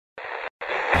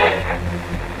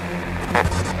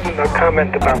No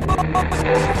comment about.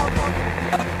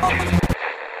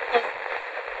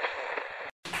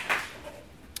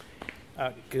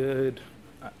 Good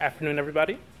afternoon,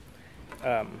 everybody.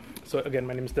 So again,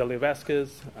 my name is Delio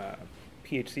Vasquez,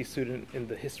 PhD student in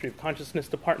the History of Consciousness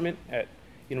Department at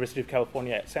University of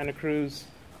California at Santa Cruz,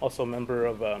 also a member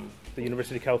of the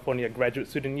University of California Graduate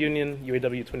Student Union,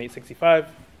 UAW 2865.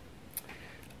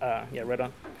 Yeah, right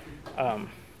on.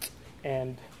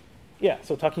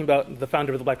 So talking about the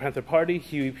founder of the Black Panther Party,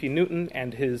 Huey P. Newton,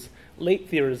 and his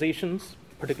late theorizations,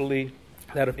 particularly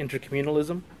that of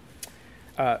intercommunalism.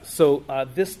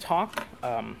 This talk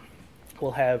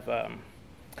will have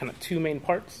kind of two main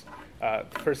parts. The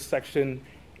first section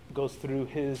goes through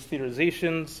his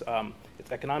theorizations,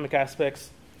 its economic aspects,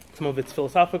 some of its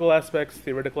philosophical aspects,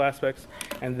 theoretical aspects,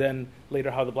 and then later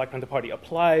how the Black Panther Party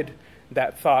applied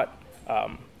that thought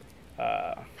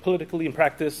politically in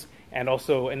practice, and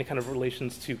also any kind of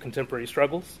relations to contemporary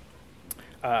struggles.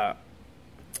 What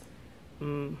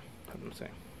am I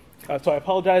saying? So I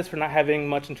apologize for not having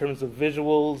much in terms of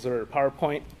visuals or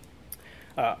PowerPoint.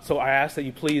 So I ask that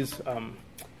you please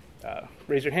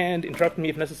raise your hand, interrupt me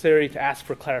if necessary, to ask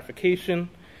for clarification,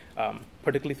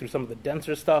 particularly through some of the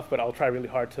denser stuff, but I'll try really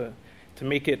hard to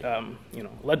make it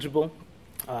legible.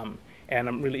 And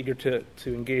I'm really eager to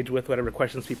engage with whatever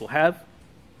questions people have.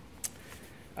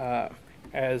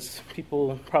 As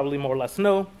people probably more or less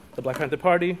know, the Black Panther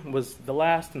Party was the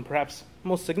last and perhaps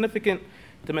most significant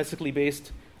domestically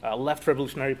based left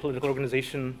revolutionary political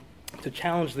organization to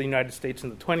challenge the United States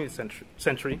in the 20th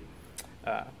century.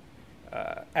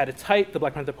 At its height, the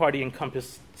Black Panther Party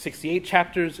encompassed 68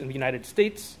 chapters in the United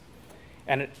States,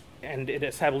 and it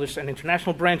established an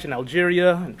international branch in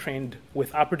Algeria and trained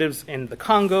with operatives in the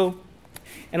Congo,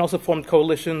 and also formed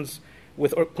coalitions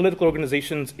with political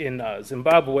organizations in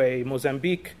Zimbabwe,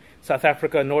 Mozambique, South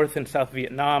Africa, North and South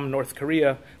Vietnam, North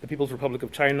Korea, the People's Republic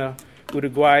of China,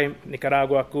 Uruguay,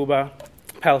 Nicaragua, Cuba,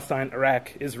 Palestine,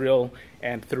 Iraq, Israel,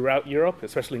 and throughout Europe,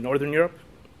 especially Northern Europe.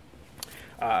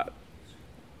 A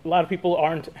lot of people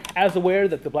aren't as aware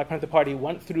that the Black Panther Party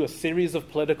went through a series of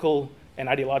political and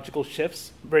ideological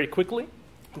shifts very quickly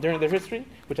during their history,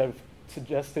 which I've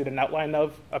suggested an outline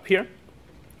of up here.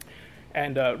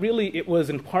 And really, it was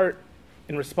in part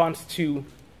in response to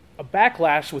a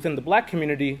backlash within the black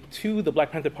community to the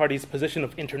Black Panther Party's position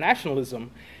of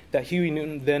internationalism that Huey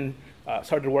Newton then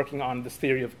started working on this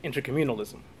theory of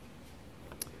intercommunalism.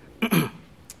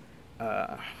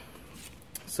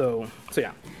 So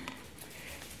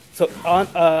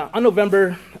on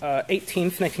November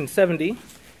 18th, 1970,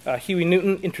 Huey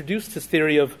Newton introduced his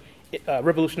theory of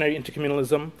revolutionary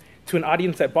intercommunalism to an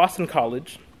audience at Boston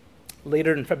College.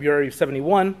 Later in February of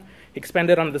 71, he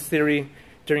expanded on this theory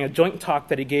during a joint talk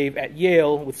that he gave at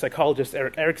Yale with psychologist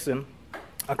Erik Erikson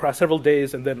across several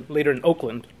days, and then later in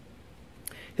Oakland.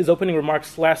 His opening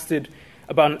remarks lasted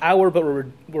about an hour, but were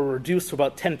reduced to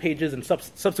about 10 pages in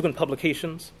subsequent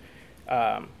publications.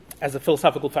 As a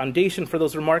philosophical foundation for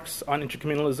those remarks on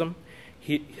intercommunalism,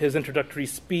 his introductory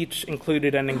speech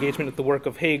included an engagement with the work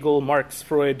of Hegel, Marx,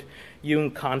 Freud,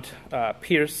 Jung, Kant,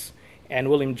 Peirce, and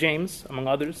William James, among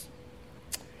others.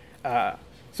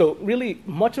 So really,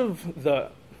 much of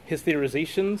his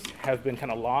theorizations have been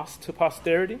kind of lost to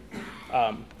posterity.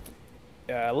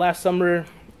 Last summer,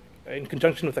 in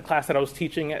conjunction with the class that I was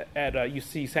teaching at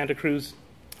UC Santa Cruz,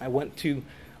 I went to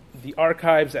the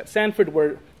archives at Stanford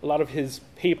where a lot of his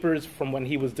papers from when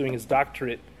he was doing his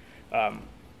doctorate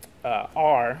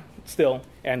are still,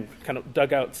 and kind of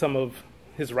dug out some of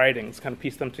his writings, kind of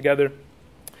pieced them together.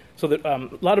 So that a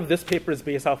lot of this paper is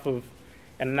based off of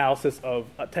an analysis of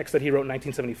a text that he wrote in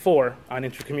 1974 on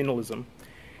intercommunalism.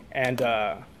 And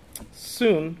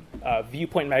soon,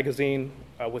 Viewpoint magazine,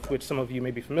 with which some of you may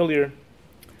be familiar,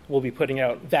 will be putting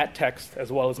out that text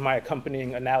as well as my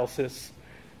accompanying analysis,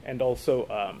 and also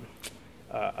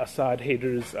Assad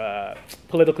Haider's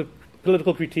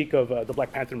political critique of the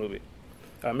Black Panther movie.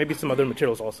 Maybe some other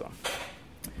materials also.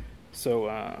 So,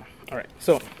 all right.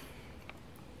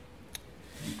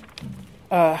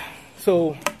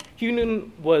 So Huey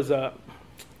Newton was,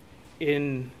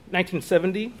 in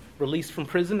 1970, released from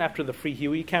prison after the Free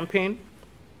Huey campaign.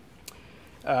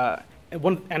 And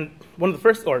one of the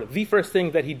first, or the first thing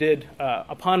that he did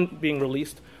upon being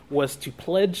released was to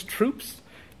pledge troops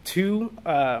to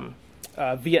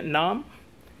Vietnam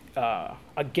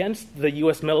against the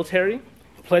U.S. military,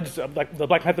 pledged the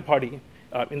Black Panther Party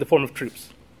in the form of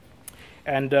troops.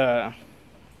 And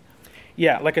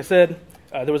like I said,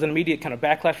 there was an immediate kind of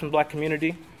backlash from the black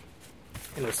community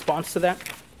in response to that.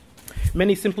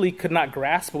 Many simply could not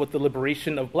grasp what the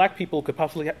liberation of black people could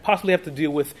possibly have to do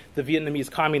with the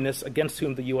Vietnamese communists against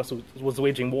whom the U.S. was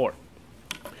waging war.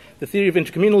 The theory of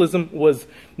intercommunalism was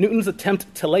Newton's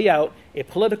attempt to lay out a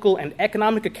political and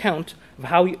economic account of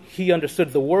how he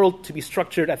understood the world to be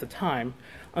structured at the time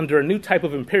under a new type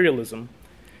of imperialism,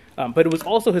 but it was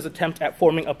also his attempt at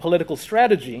forming a political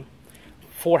strategy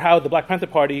for how the Black Panther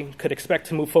Party could expect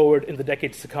to move forward in the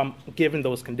decades to come, given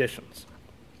those conditions.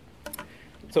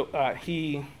 So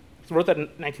he wrote that in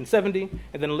 1970,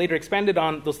 and then later expanded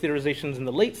on those theorizations in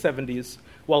the late 70s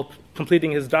while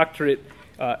completing his doctorate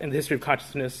in the history of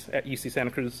consciousness at UC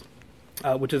Santa Cruz,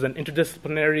 which is an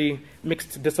interdisciplinary,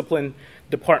 mixed discipline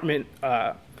department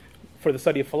for the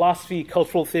study of philosophy,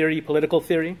 cultural theory, political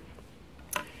theory.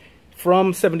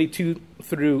 From 72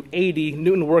 through 80,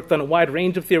 Newton worked on a wide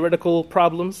range of theoretical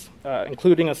problems,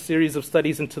 including a series of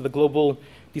studies into the global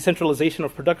decentralization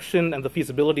of production and the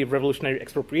feasibility of revolutionary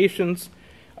expropriations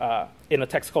in a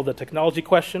text called The Technology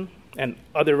Question and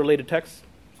other related texts.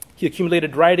 He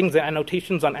accumulated writings and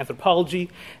annotations on anthropology,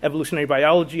 evolutionary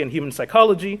biology, and human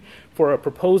psychology for a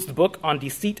proposed book on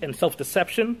deceit and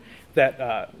self-deception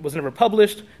that was never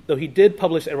published, though he did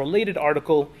publish a related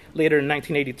article later in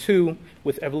 1982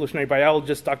 with evolutionary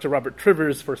biologist Dr. Robert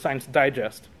Trivers for Science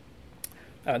Digest.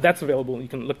 That's available. You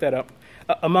can look that up.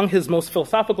 Among his most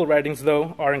philosophical writings,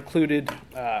 though, are included,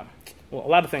 a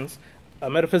lot of things. A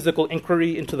metaphysical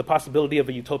inquiry into the possibility of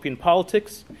a utopian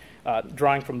politics,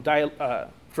 drawing from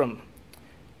dialectical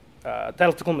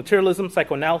materialism,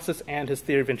 psychoanalysis, and his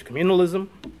theory of intercommunalism.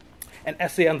 An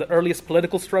essay on the earliest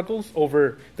political struggles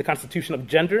over the constitution of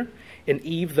gender in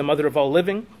Eve, the Mother of All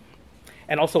Living,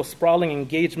 and also a sprawling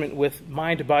engagement with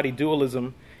mind-body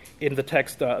dualism in the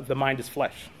text The Mind is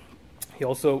Flesh. He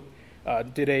also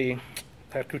did a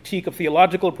critique of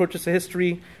theological approaches to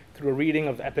history through a reading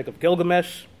of the Epic of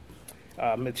Gilgamesh,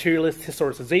 materialist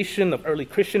historicization of early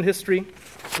Christian history,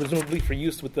 presumably for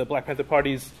use with the Black Panther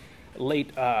Party's late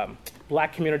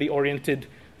black community-oriented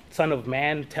Son of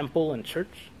Man, Temple, and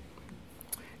Church,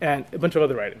 and a bunch of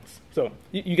other writings. So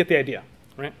you get the idea,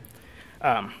 right?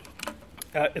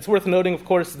 It's worth noting, of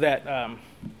course, that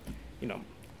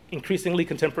increasingly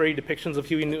contemporary depictions of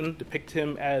Huey Newton depict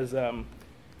him as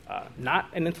not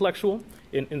an intellectual.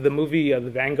 In the movie The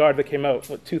Vanguard that came out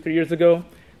 2-3 years ago,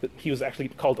 he was actually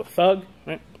called a thug,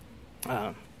 right?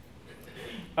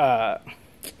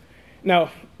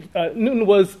 Now, Newton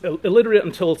was illiterate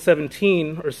until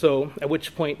 17 or so, at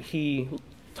which point he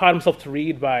taught himself to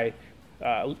read by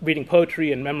reading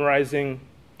poetry and memorizing,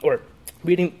 or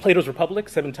reading Plato's Republic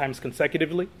 7 times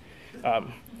consecutively.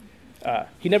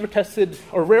 He never tested,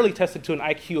 or rarely tested, to an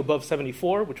IQ above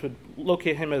 74, which would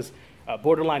locate him as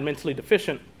borderline mentally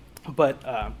deficient. But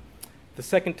the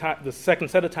second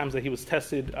set of times that he was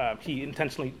tested, he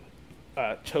intentionally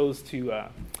chose to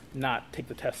not take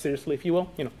the test seriously, if you will,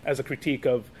 as a critique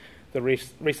of the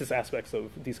racist aspects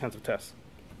of these kinds of tests.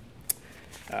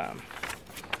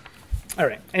 All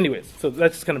right, anyways, so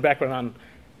that's just kind of background on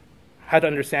how to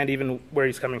understand even where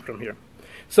he's coming from here.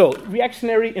 So,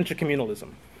 reactionary intercommunalism.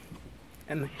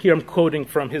 And here I'm quoting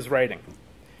from his writing.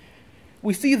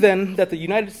 We see then that the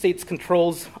United States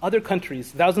controls other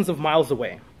countries thousands of miles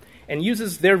away and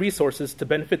uses their resources to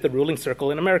benefit the ruling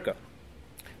circle in America.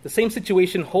 The same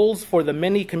situation holds for the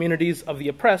many communities of the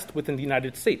oppressed within the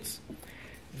United States.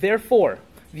 Therefore,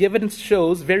 the evidence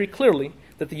shows very clearly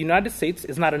that the United States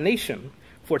is not a nation,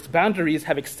 for its boundaries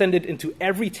have extended into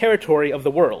every territory of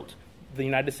the world. The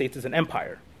United States is an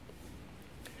empire.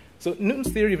 So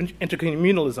Newton's theory of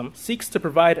intercommunalism seeks to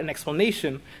provide an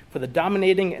explanation for the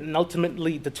dominating and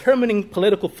ultimately determining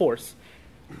political force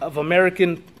of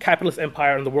American capitalist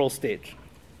empire on the world stage,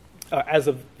 as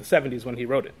of the 70s when he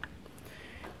wrote it,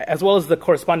 as well as the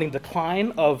corresponding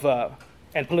decline of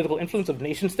and political influence of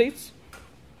nation states,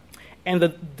 and the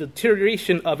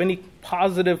deterioration of any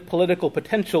positive political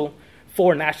potential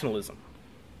for nationalism.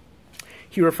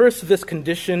 He refers to this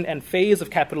condition and phase of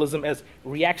capitalism as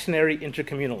reactionary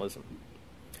intercommunalism.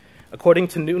 According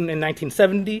to Newton in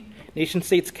 1970,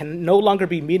 nation-states can no longer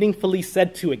be meaningfully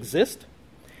said to exist.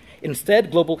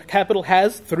 Instead, global capital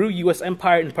has, through U.S.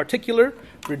 empire in particular,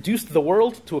 reduced the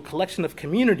world to a collection of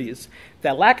communities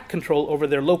that lack control over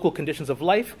their local conditions of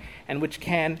life and which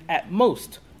can, at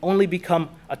most, only become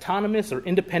autonomous or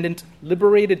independent,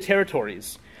 liberated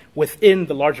territories within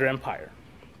the larger empire.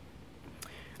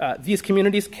 These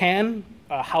communities can,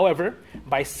 however,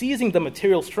 by seizing the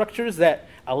material structures that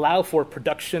allow for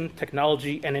production,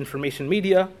 technology, and information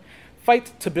media,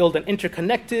 fight to build an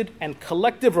interconnected and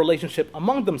collective relationship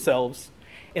among themselves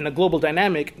in a global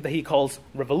dynamic that he calls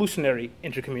revolutionary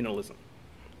intercommunalism.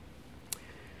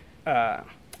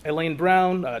 Elaine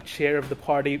Brown, chair of the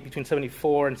party between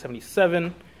 74 and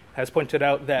 77, has pointed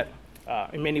out that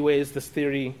in many ways this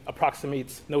theory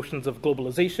approximates notions of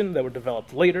globalization that were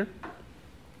developed later.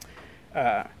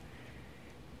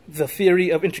 The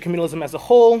theory of intercommunalism as a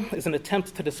whole is an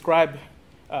attempt to describe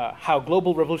how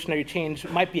global revolutionary change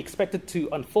might be expected to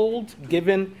unfold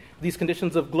given these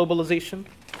conditions of globalization,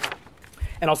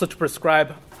 and also to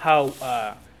prescribe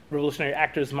how revolutionary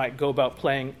actors might go about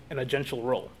playing an agential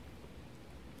role.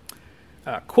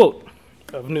 Quote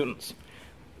of Newton's: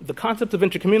 "The concept of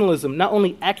intercommunalism not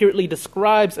only accurately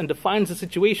describes and defines the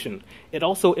situation, it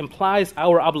also implies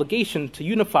our obligation to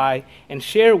unify and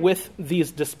share with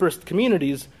these dispersed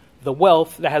communities the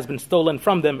wealth that has been stolen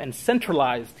from them and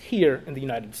centralized here in the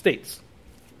United States."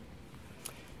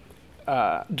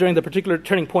 During the particular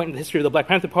turning point in the history of the Black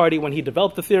Panther Party when he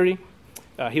developed the theory,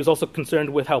 he was also concerned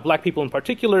with how black people in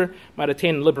particular might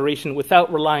attain liberation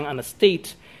without relying on a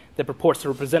state that purports to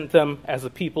represent them as a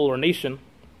people or nation.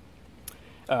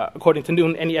 According to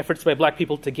Newton, any efforts by black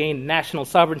people to gain national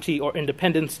sovereignty or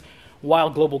independence while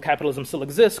global capitalism still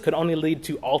exists could only lead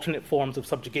to alternate forms of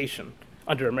subjugation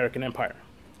under American empire.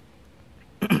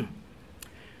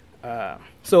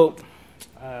 So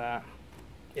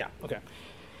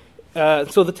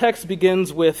the text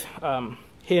begins with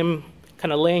him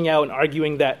kind of laying out and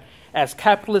arguing that as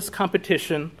capitalist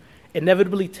competition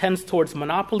inevitably tends towards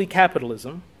monopoly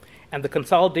capitalism and the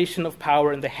consolidation of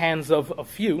power in the hands of a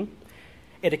few,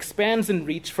 it expands in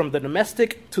reach from the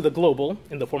domestic to the global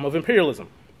in the form of imperialism.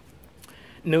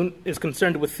 Newton is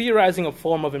concerned with theorizing a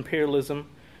form of imperialism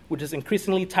which is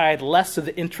increasingly tied less to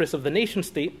the interests of the nation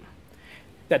state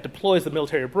that deploys the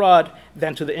military abroad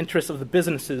than to the interests of the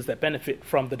businesses that benefit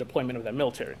from the deployment of that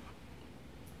military.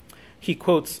 He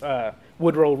quotes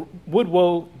Woodrow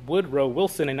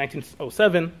Wilson in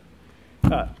 1907,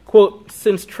 quote,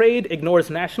 "Since trade ignores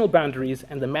national boundaries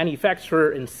and the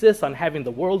manufacturer insists on having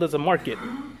the world as a market,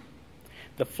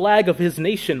 the flag of his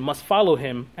nation must follow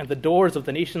him and the doors of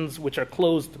the nations which are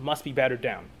closed must be battered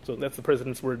down." So that's the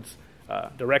president's words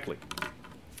directly.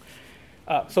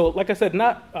 So like I said,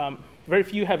 very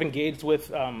few have engaged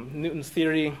with Newton's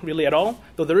theory really at all,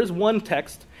 though there is one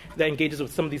text that engages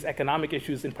with some of these economic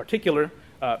issues in particular,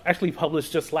 actually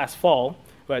published just last fall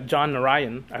by John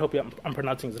Narayan. I hope I'm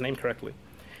pronouncing his name correctly.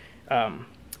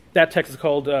 That text is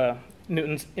called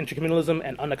Newton's Intercommunalism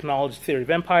and Unacknowledged Theory of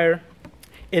Empire.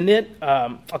 In it,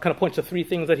 I'll kind of point to three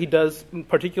things that he does in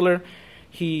particular.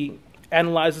 He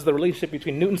analyzes the relationship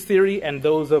between Newton's theory and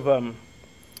those of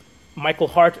Michael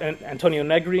Hart and Antonio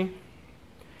Negri.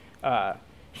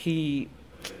 He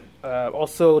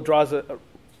also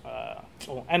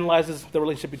analyzes the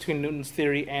relationship between Newton's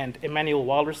theory and Immanuel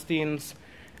Wallerstein's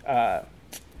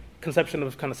conception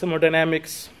of kind of similar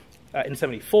dynamics in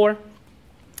 74,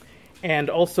 and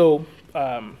also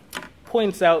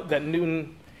points out that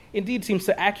Newton indeed seems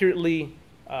to accurately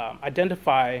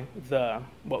identify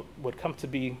what would come to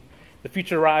be the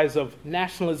future rise of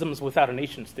nationalisms without a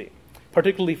nation state,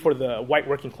 particularly for the white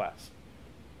working class.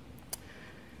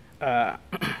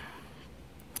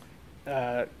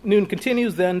 Newton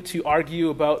continues then to argue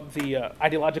about the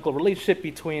ideological relationship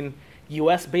between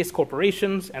US-based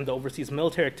corporations and the overseas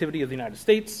military activity of the United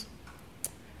States.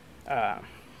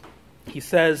 He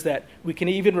says that we can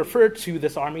even refer to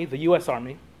this army, the US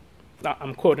Army,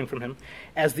 I'm quoting from him,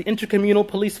 as the intercommunal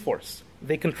police force.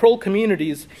 They control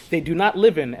communities they do not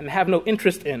live in and have no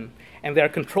interest in, and they are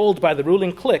controlled by the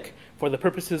ruling clique for the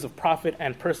purposes of profit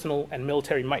and personal and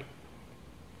military might.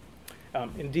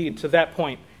 Indeed, to that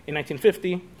point, in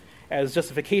 1950, as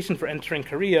justification for entering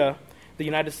Korea, the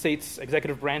United States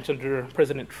executive branch under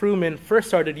President Truman first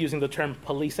started using the term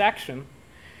police action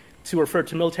to refer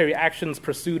to military actions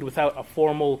pursued without a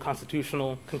formal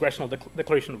constitutional congressional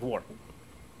declaration of war.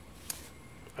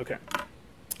 Okay.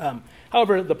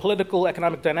 However, the political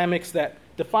economic dynamics that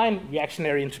define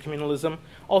reactionary intercommunalism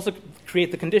also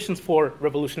create the conditions for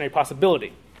revolutionary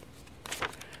possibility.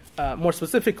 More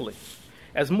specifically,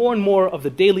 as more and more of the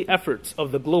daily efforts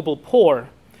of the global poor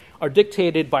are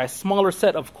dictated by a smaller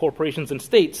set of corporations and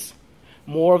states,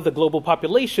 more of the global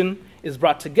population is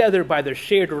brought together by their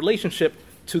shared relationship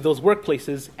to those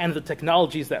workplaces and the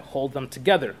technologies that hold them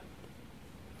together.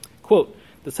 Quote,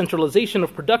 "The centralization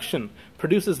of production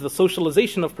produces the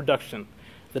socialization of production,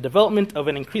 the development of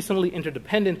an increasingly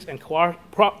interdependent and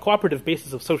cooperative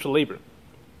basis of social labor."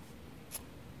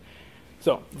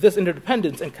 So this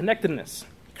interdependence and connectedness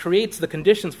creates the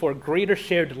conditions for a greater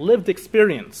shared lived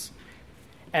experience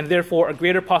and therefore a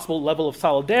greater possible level of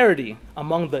solidarity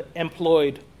among the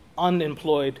employed,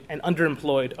 unemployed, and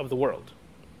underemployed of the world.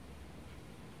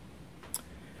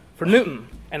 For Newton,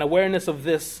 an awareness of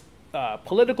this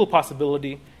political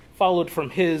possibility followed from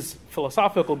his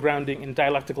philosophical grounding in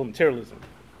dialectical materialism.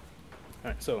 All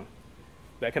right, so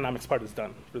the economics part is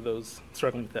done for those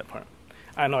struggling with that part.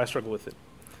 I know I struggle with it.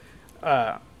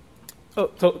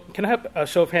 So can I have a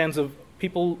show of hands of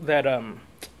people that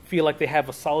feel like they have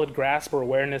a solid grasp or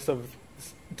awareness of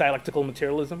dialectical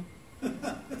materialism?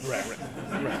 Right.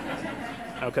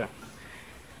 Okay.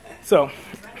 So.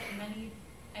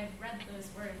 I've read those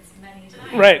words many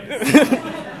times. Right.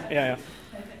 Yeah.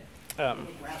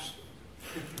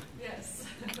 Yes.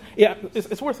 Yeah,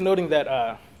 it's worth noting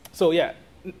that.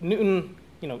 Newton,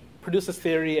 produced this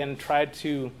theory and tried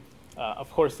to, of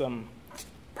course,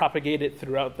 propagate it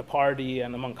throughout the party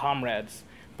and among comrades,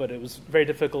 but it was very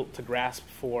difficult to grasp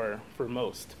for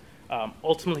most.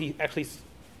 Ultimately, actually,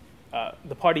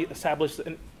 the party established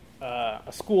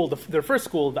a school, their first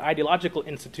school, the Ideological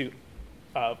Institute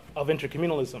of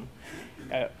Intercommunalism,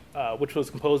 which was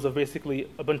composed of basically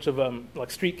a bunch of like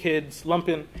street kids,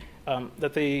 lumpen,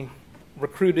 that they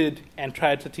recruited and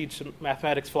tried to teach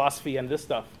mathematics, philosophy, and this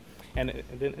stuff. And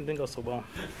it didn't go so well.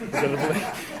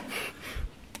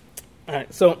 All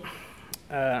right, so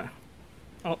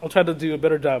I'll try to do a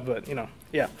better job, but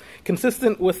yeah.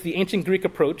 Consistent with the ancient Greek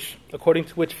approach, according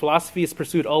to which philosophy is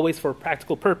pursued always for a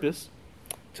practical purpose,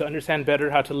 to understand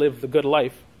better how to live the good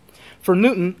life, for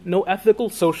Newton, no ethical,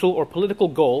 social, or political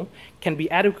goal can be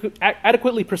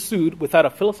adequately pursued without a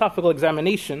philosophical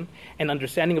examination and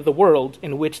understanding of the world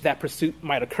in which that pursuit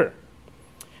might occur.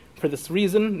 For this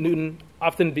reason, Newton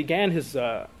often began his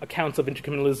accounts of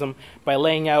intercommunalism by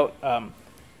laying out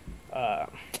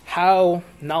how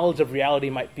knowledge of reality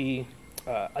might be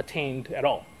attained at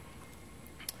all.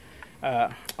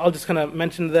 I'll just kind of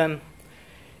mention then,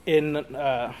 in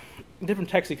different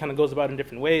texts he kind of goes about in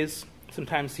different ways.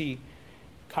 Sometimes he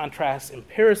contrasts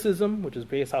empiricism, which is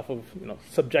based off of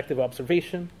subjective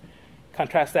observation,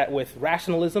 contrast that with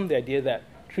rationalism, the idea that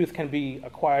truth can be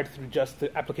acquired through just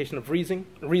the application of reason,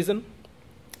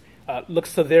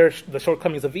 looks to the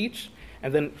shortcomings of each,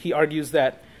 and then he argues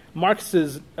that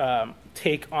Marx's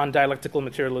take on dialectical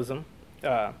materialism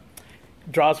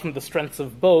draws from the strengths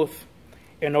of both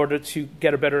in order to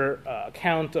get a better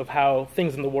account of how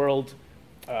things in the world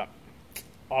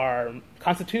are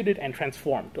constituted and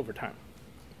transformed over time.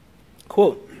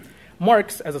 Quote,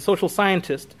 Marx, as a social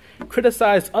scientist,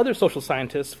 criticized other social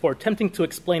scientists for attempting to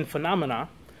explain phenomena,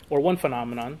 or one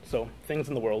phenomenon, so things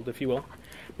in the world, if you will,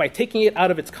 by taking it out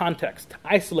of its context,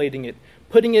 isolating it,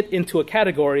 putting it into a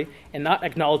category, and not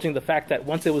acknowledging the fact that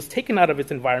once it was taken out of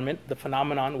its environment, the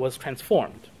phenomenon was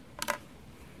transformed.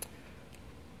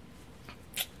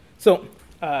 So,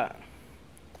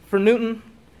 for Newton,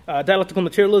 dialectical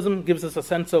materialism gives us a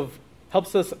sense of,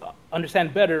 helps us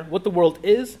understand better what the world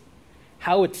is,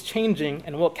 how it's changing,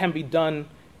 and what can be done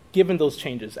given those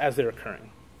changes as they're occurring.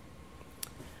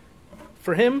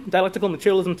 For him, dialectical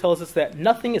materialism tells us that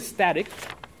nothing is static,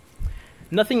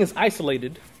 nothing is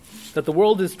isolated, that the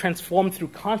world is transformed through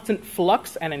constant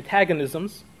flux and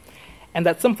antagonisms, and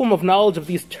that some form of knowledge of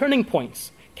these turning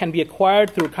points can be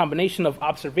acquired through a combination of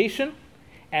observation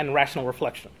and rational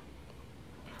reflection.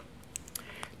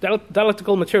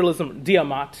 Dialectical materialism,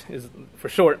 diamat is for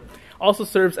short, also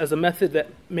serves as a method that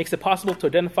makes it possible to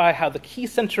identify how the key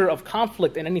center of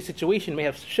conflict in any situation may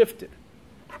have shifted.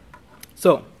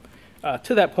 So,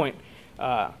 to that point,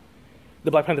 the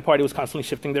Black Panther Party was constantly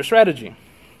shifting their strategy.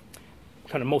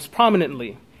 Kind of most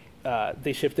prominently,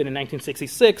 they shifted in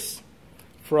 1966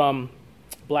 from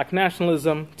black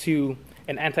nationalism to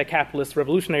an anti-capitalist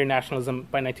revolutionary nationalism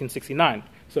by 1969.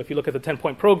 So if you look at the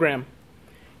 10-point program,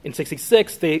 in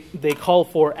 66, they call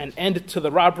for an end to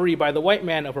the robbery by the white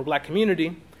man of our black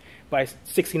community. By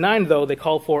 69, though, they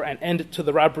call for an end to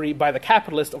the robbery by the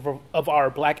capitalist of our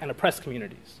black and oppressed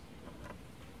communities.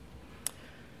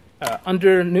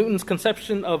 Under Newton's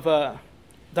conception of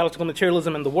dialectical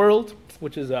materialism in the world,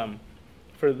 which is,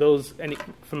 for those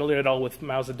familiar at all with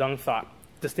Mao Zedong thought,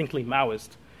 distinctly Maoist,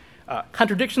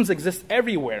 contradictions exist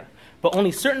everywhere, but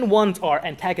only certain ones are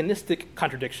antagonistic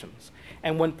contradictions.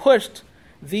 And when pushed,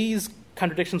 these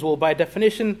contradictions will, by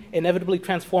definition, inevitably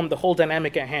transform the whole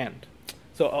dynamic at hand.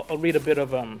 So I'll read a bit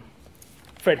of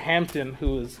Fred Hampton,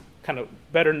 who is kind of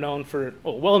well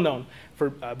known for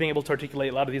being able to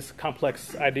articulate a lot of these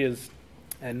complex ideas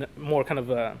and more kind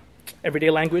of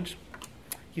everyday language.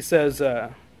 He says,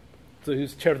 so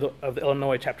he's chair of the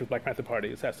Illinois chapter of the Black Panther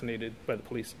Party, assassinated by the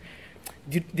police.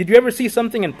 Did you ever see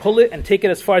something and pull it and take it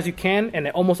as far as you can, and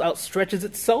it almost outstretches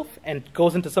itself and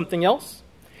goes into something else?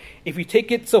 If you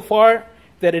take it so far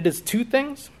that it is two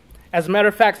things, as a matter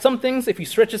of fact, some things, if you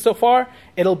stretch it so far,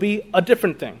 it'll be a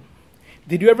different thing.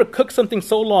 Did you ever cook something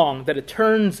so long that it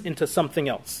turns into something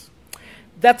else?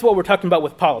 That's what we're talking about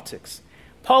with politics.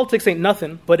 politics ain't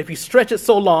nothing, but if you stretch it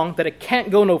so long that it can't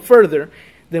go no further,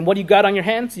 then what you got on your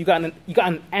hands? You got an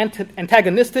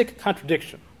antagonistic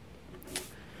contradiction.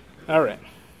 All right.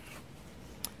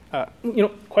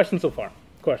 Questions so far?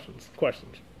 Questions.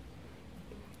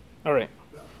 All right.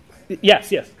 Well,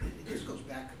 Yes. It just goes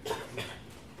back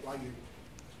while you're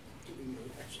doing your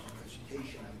excellent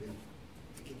presentation. I've been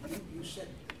thinking, you said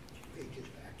 2 pages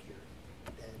back here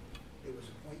that there was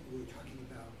a point you were talking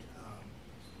about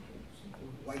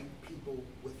white people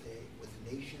with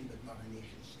a nation but not a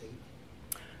nation state.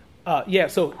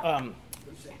 So What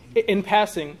does that mean? in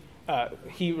passing,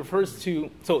 he refers to,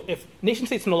 so if nation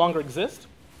states no longer exist,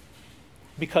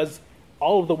 because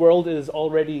all of the world is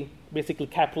already basically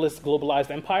capitalist,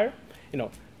 globalized empire,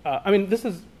 this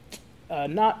is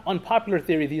not unpopular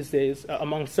theory these days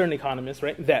among certain economists,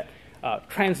 right? That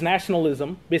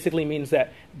transnationalism basically means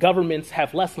that governments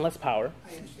have less and less power, I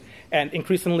understand. and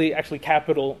increasingly, actually,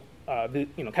 capital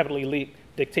elite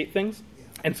dictate things. Yeah.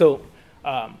 And so,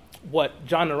 what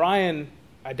John Narayan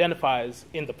identifies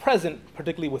in the present,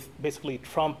 particularly with basically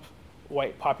Trump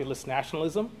white populist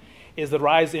nationalism, is the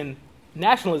rise in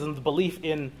nationalism, the belief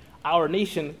in our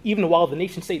nation, even while the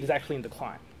nation state is actually in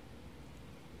decline.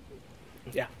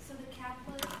 Yeah. So the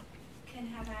capitalists can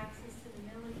have access to the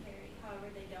military, however,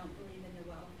 they don't believe in the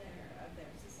welfare of their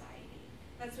society.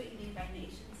 That's what you mean by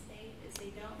nation state, is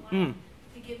they don't want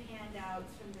to give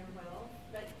handouts from their wealth,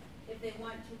 but if they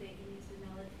want to, they can use the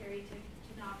military to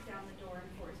knock down the door and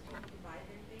force people to buy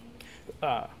their things.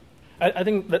 I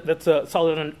think that's a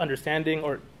solid understanding,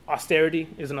 or austerity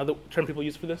is another term people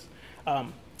use for this.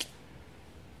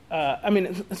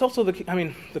 It's also the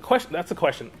question. That's the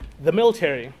question. The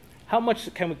military. How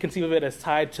much can we conceive of it as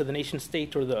tied to the nation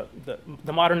state or the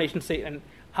modern nation state, and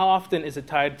how often is it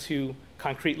tied to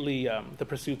concretely the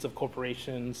pursuits of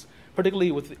corporations,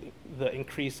 particularly with the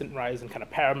increase and rise in kind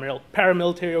of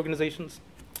paramilitary organizations?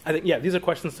 I think these are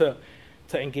questions to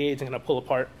engage and kind of pull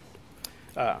apart.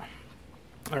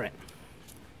 All right.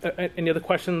 Any other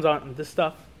questions on this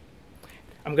stuff?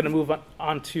 I'm going to move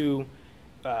on to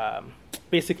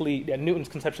basically Newton's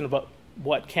conception about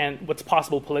what's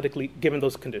possible politically given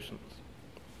those conditions.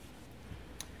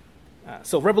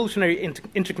 So revolutionary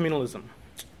intercommunalism.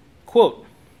 Quote,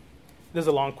 this is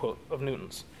a long quote of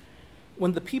Newton's.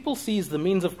 When the people seize the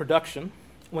means of production,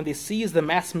 when they seize the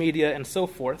mass media and so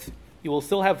forth, you will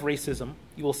still have racism,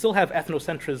 you will still have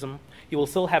ethnocentrism, you will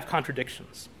still have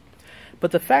contradictions.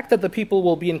 But the fact that the people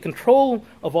will be in control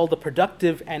of all the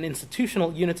productive and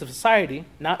institutional units of society,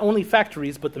 not only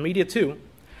factories, but the media too,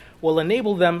 will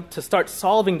enable them to start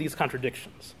solving these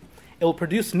contradictions. It will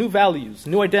produce new values,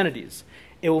 new identities.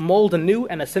 It will mold a new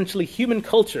and essentially human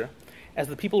culture as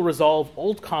the people resolve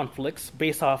old conflicts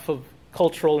based off of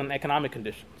cultural and economic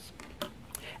conditions.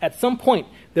 At some point,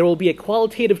 there will be a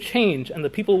qualitative change, and the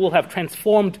people will have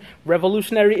transformed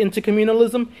revolutionary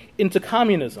intercommunalism into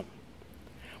communism.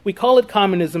 We call it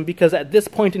communism because at this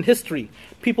point in history,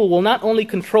 people will not only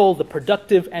control the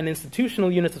productive and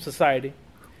institutional units of society,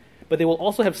 but they will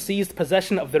also have seized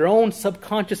possession of their own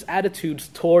subconscious attitudes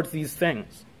towards these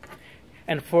things.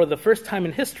 And for the first time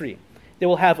in history, they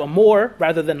will have a more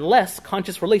rather than less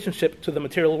conscious relationship to the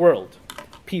material world.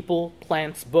 People,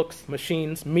 plants, books,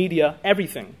 machines, media,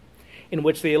 everything in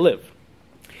which they live.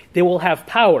 They will have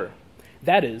power.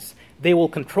 That is, they will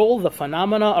control the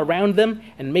phenomena around them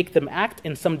and make them act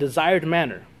in some desired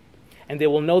manner. And they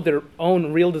will know their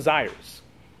own real desires.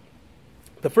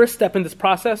 The first step in this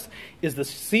process is the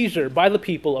seizure by the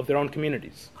people of their own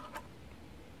communities.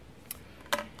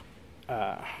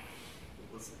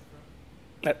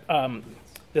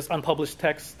 This unpublished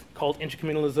text called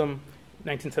Intercommunalism,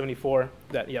 1974,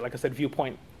 that, like I said,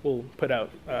 Viewpoint will put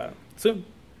out soon.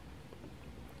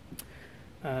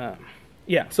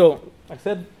 So like I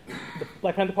said, the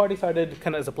Black Panther Party started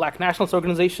kind of as a black nationalist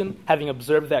organization, having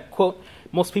observed that, quote,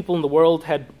 most people in the world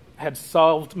had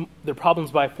solved their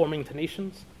problems by forming into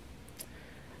nations.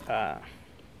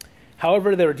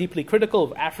 However, they were deeply critical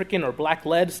of African or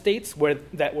black-led states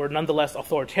that were nonetheless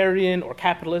authoritarian or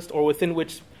capitalist, or within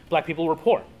which black people were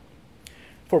poor.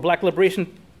 For black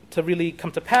liberation to really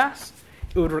come to pass,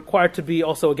 it would require to be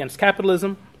also against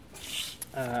capitalism.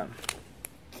 I'll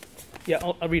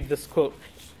read this quote.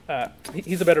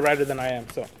 He's a better writer than I am.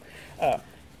 So,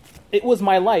 it was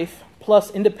my life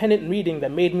plus independent reading that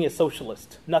made me a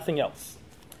socialist, nothing else.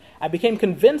 I became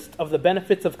convinced of the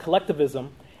benefits of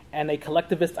collectivism and a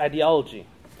collectivist ideology.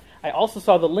 I also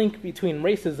saw the link between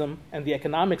racism and the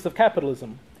economics of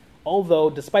capitalism, although,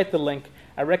 despite the link,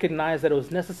 I recognized that it was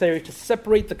necessary to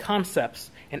separate the concepts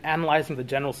in analyzing the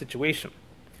general situation.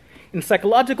 In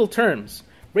psychological terms,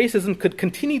 racism could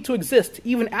continue to exist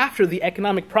even after the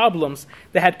economic problems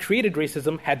that had created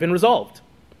racism had been resolved.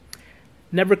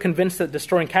 Never convinced that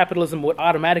destroying capitalism would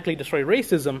automatically destroy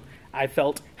racism, I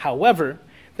felt, however,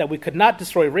 that we could not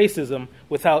destroy racism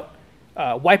without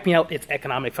wiping out its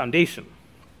economic foundation.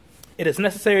 It is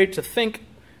necessary to think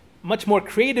much more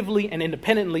creatively and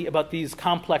independently about these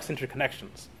complex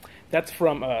interconnections. That's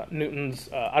from Newton's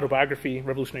autobiography,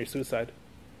 Revolutionary Suicide.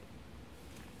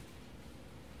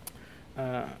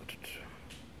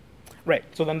 Right,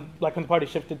 so then Black Panther Party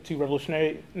shifted to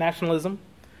revolutionary nationalism,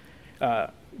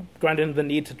 grounded in the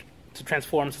need to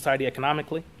transform society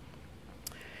economically.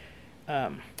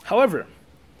 However,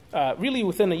 really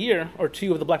within a year or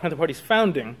two of the Black Panther Party's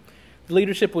founding, the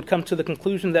leadership would come to the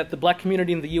conclusion that the black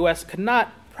community in the U.S. could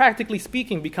not, practically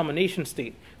speaking, become a nation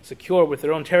state, secure with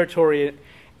their own territory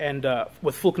and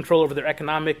with full control over their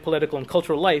economic, political, and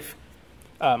cultural life.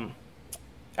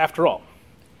 After all,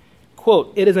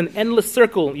 quote, "It is an endless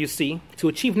circle, you see. To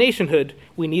achieve nationhood,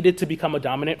 we needed to become a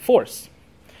dominant force.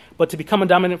 But to become a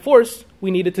dominant force, we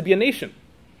needed to be a nation."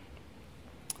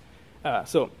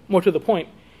 So, more to the point,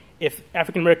 if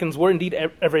African Americans were indeed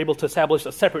ever able to establish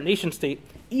a separate nation state,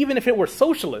 even if it were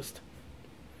socialist,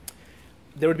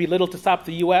 there would be little to stop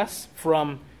the U.S.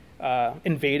 from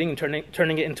invading and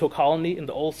turning it into a colony in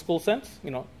the old school sense,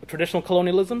 traditional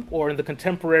colonialism, or in the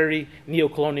contemporary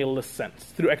neo-colonialist sense,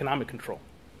 through economic control,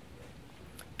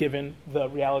 given the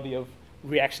reality of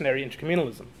reactionary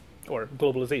intercommunalism, or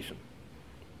globalization.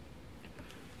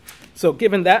 So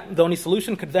given that, the only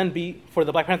solution could then be for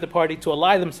the Black Panther Party to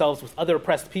ally themselves with other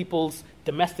oppressed peoples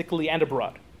domestically and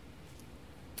abroad.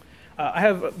 I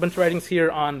have a bunch of writings here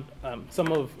on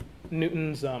some of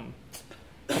Newton's kind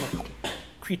of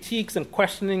critiques and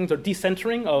questionings or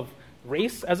decentering of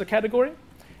race as a category,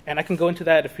 and I can go into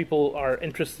that if people are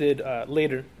interested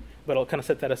later, but I'll kind of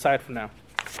set that aside for now.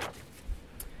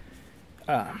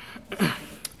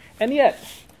 And yet,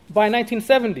 by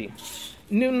 1970,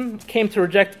 Newton came to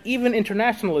reject even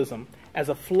internationalism as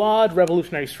a flawed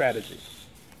revolutionary strategy.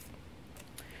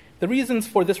 The reasons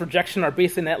for this rejection are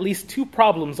based in at least two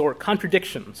problems or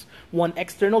contradictions, one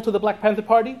external to the Black Panther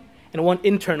Party and one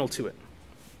internal to it.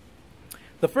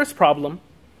 The first problem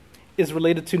is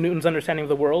related to Newton's understanding of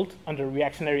the world under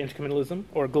reactionary intercommunalism,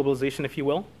 or globalization, if you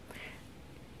will.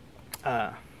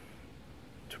 The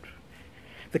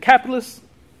capitalists,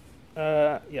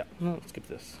 let's skip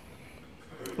this.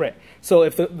 Right. So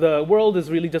if the world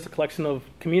is really just a collection of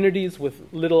communities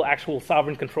with little actual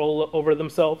sovereign control over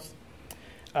themselves,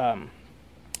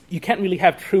 you can't really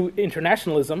have true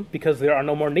internationalism because there are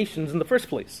no more nations in the first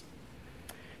place.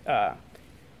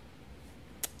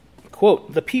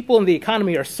 Quote, "The people and the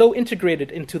economy are so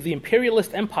integrated into the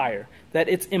imperialist empire that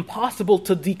it's impossible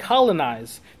to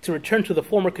decolonize to return to the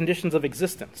former conditions of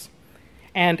existence.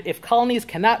 And if colonies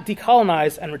cannot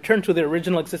decolonize and return to their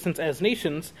original existence as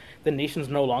nations, then nations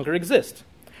no longer exist.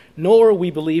 Nor,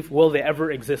 we believe, will they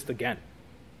ever exist again."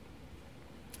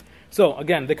 So,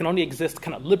 again, they can only exist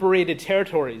kind of liberated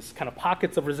territories, kind of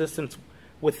pockets of resistance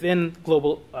within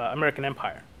global American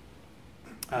empire.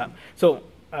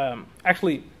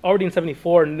 Actually, already in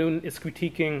 1974, Newton is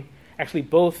critiquing actually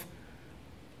both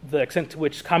the extent to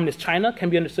which communist China can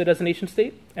be understood as a nation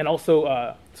state and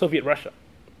also Soviet Russia.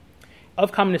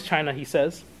 Of communist China, he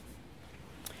says,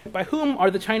 "By whom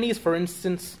are the Chinese, for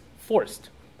instance, forced?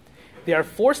 They are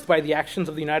forced by the actions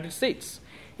of the United States.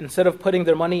 Instead of putting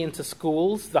their money into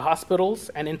schools, the hospitals,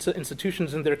 and into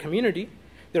institutions in their community,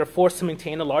 they are forced to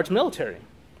maintain a large military.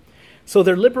 So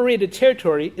their liberated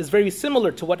territory is very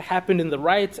similar to what happened in the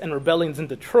riots and rebellions in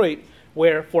Detroit,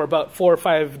 where for about 4 or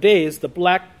 5 days, the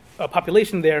black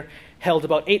population there held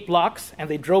about 8 blocks, and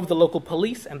they drove the local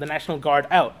police and the National Guard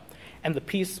out, and the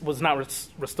peace was not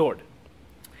restored.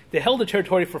 They held the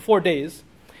territory for 4 days.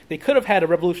 They could have had a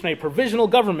revolutionary provisional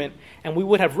government, and we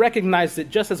would have recognized it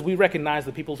just as we recognize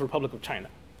the People's Republic of China.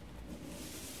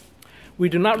 We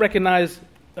do not recognize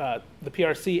the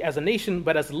PRC as a nation,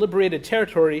 but as a liberated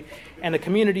territory and a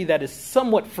community that is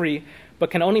somewhat free, but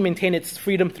can only maintain its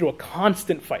freedom through a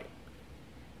constant fight."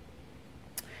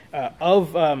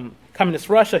 Of communist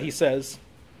Russia, he says,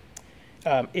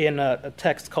 in a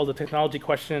text called The Technology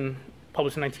Question,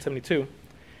 published in 1972,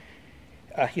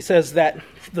 he says that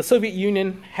the Soviet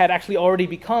Union had actually already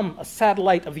become a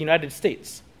satellite of the United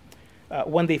States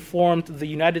when they formed the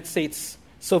United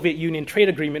States-Soviet Union Trade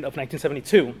Agreement of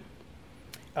 1972.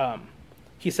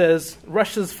 He says,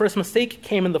 "Russia's first mistake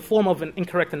came in the form of an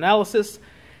incorrect analysis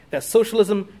that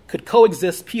socialism could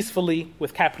coexist peacefully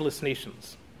with capitalist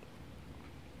nations."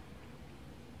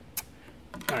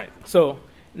 All right, so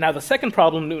now the second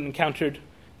problem Newton encountered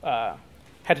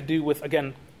had to do with,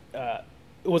 again,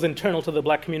 was internal to the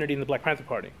black community and the Black Panther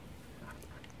Party.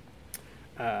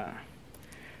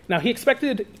 Now, he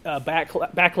expected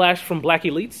backlash from black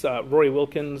elites. Rory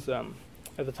Wilkins, at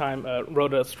the time,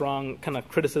 wrote a strong kind of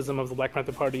criticism of the Black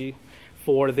Panther Party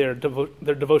for their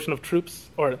devotion of troops,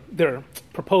 or their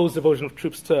proposed devotion of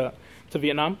troops to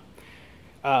Vietnam.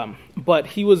 But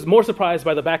he was more surprised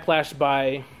by the backlash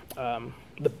by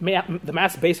the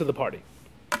mass base of the party.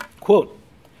 Quote,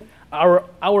 our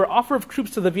offer of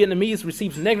troops to the Vietnamese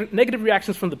receives negative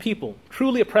reactions from the people,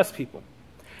 truly oppressed people.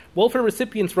 Welfare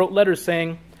recipients wrote letters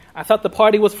saying, I thought the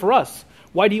party was for us.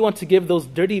 Why do you want to give those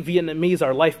dirty Vietnamese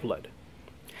our lifeblood?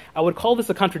 I would call this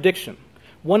a contradiction,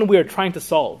 one we are trying to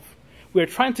solve. We are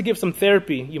trying to give some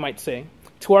therapy, you might say,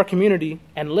 to our community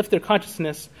and lift their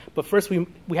consciousness, but first we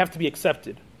have to be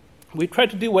accepted. We try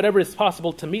to do whatever is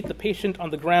possible to meet the patient on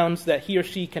the grounds that he or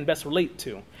she can best relate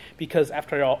to, because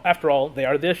after all, they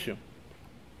are the issue.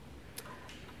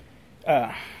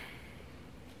 Right.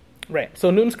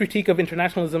 So Newton's critique of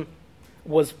internationalism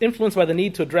was influenced by the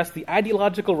need to address the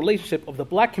ideological relationship of the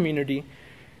black community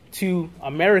to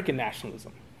American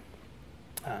nationalism.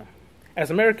 As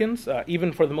Americans,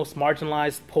 even for the most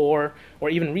marginalized, poor, or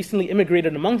even recently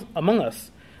immigrated among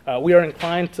us, we are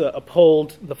inclined to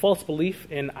uphold the false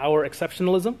belief in our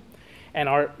exceptionalism and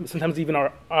sometimes even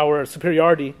our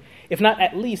superiority, if not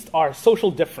at least our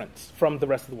social difference from the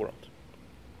rest of the world.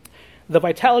 The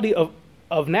vitality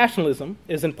of nationalism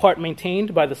is in part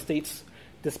maintained by the state's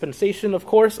dispensation, of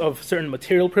course, of certain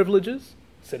material privileges,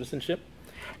 citizenship,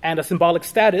 and a symbolic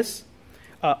status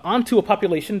onto a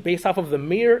population based off of the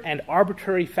mere and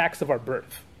arbitrary facts of our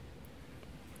birth.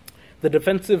 The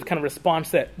defensive kind of response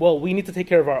that, well, we need to take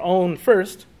care of our own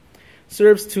first,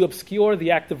 serves to obscure the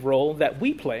active role that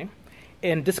we play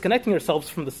in disconnecting ourselves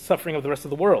from the suffering of the rest of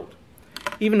the world,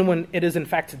 even when it is in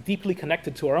fact deeply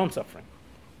connected to our own suffering.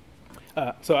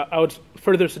 So I would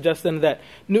further suggest then that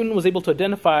Newton was able to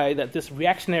identify that this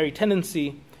reactionary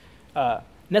tendency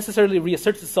necessarily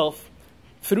reasserts itself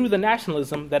through the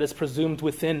nationalism that is presumed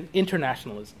within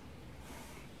internationalism.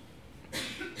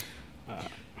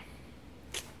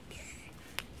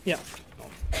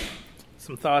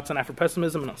 Some thoughts on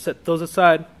Afro-pessimism, and I'll set those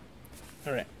aside.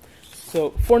 All right.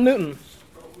 So for Newton,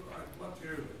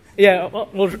 I'll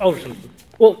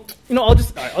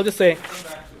just say.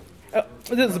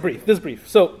 This is brief.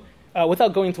 So,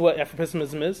 without going into what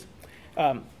Afro-pessimism is,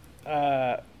 I'll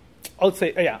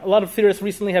say, a lot of theorists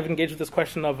recently have engaged with this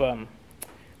question of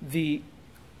the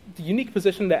unique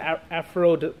position that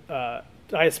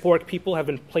Afro-diasporic people have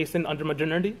been placed in under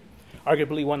modernity,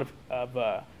 arguably one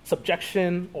of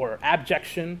subjection or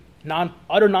abjection,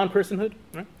 utter non-personhood.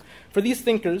 Right? For these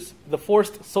thinkers, the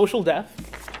forced social death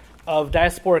of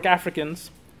diasporic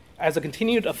Africans as a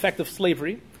continued effect of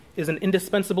slavery is an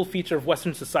indispensable feature of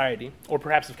Western society, or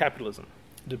perhaps of capitalism,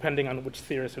 depending on which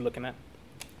theorist you're looking at.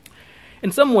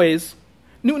 In some ways,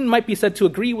 Newton might be said to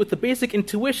agree with the basic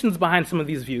intuitions behind some of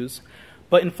these views,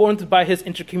 but informed by his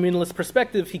intercommunalist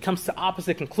perspective, he comes to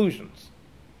opposite conclusions.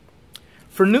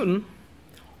 For Newton,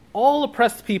 all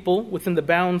oppressed people within the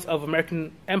bounds of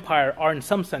American empire are in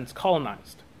some sense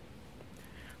colonized.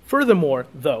 Furthermore,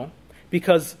 though,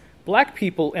 because black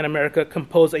people in America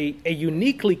compose a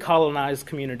uniquely colonized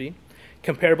community,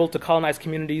 comparable to colonized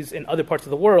communities in other parts of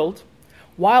the world,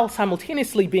 while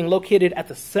simultaneously being located at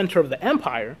the center of the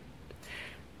empire,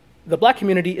 the black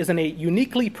community is in a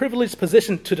uniquely privileged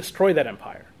position to destroy that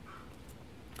empire.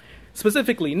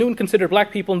 Specifically, Newton considered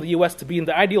black people in the U.S. to be in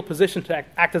the ideal position to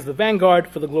act as the vanguard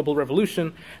for the global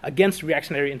revolution against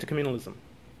reactionary intercommunalism.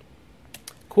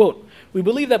 Quote, "We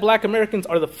believe that black Americans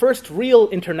are the first real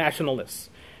internationalists,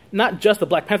 not just the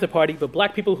Black Panther Party, but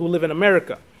black people who live in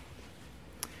America.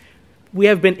 We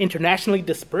have been internationally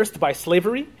dispersed by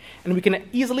slavery, and we can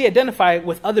easily identify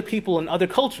with other people and other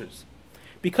cultures.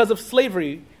 Because of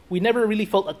slavery, we never really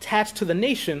felt attached to the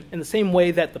nation in the same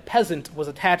way that the peasant was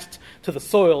attached to the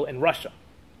soil in Russia."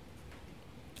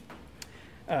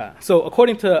 So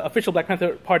according to official Black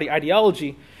Panther Party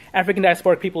ideology, African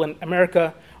diasporic people in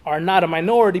America are not a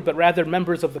minority, but rather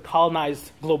members of the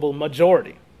colonized global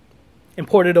majority,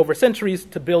 imported over centuries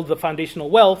to build the foundational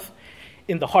wealth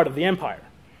in the heart of the empire.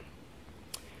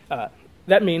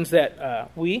 That means that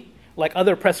we, like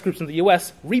other oppressed groups in the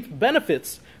U.S., reap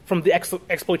benefits from the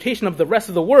exploitation of the rest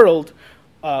of the world,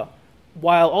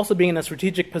 while also being in a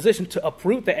strategic position to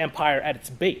uproot the empire at its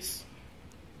base.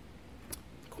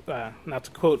 Now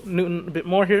to quote Newton a bit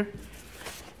more here,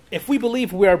 "If we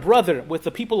believe we are brother with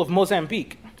the people of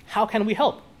Mozambique, how can we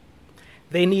help?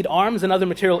 They need arms and other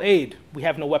material aid. We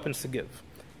have no weapons to give.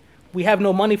 We have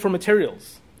no money for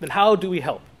materials. Then how do we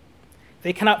help?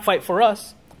 They cannot fight for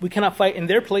us. We cannot fight in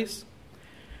their place.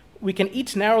 we can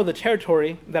each narrow the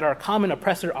territory that our common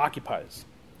oppressor occupies.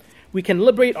 We can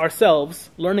liberate ourselves,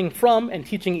 learning from and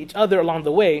teaching each other along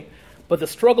the way, but the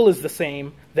struggle is the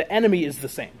same, the enemy is the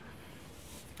same.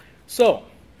 So,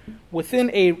 within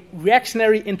a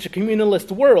reactionary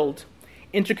intercommunalist world,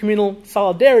 intercommunal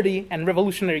solidarity and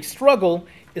revolutionary struggle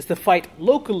is to fight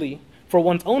locally for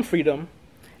one's own freedom,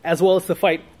 as well as to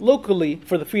fight locally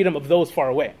for the freedom of those far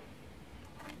away.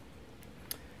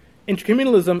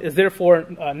 Intercommunalism is therefore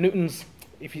Newton's,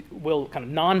 if you will, kind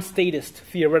of non-statist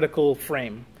theoretical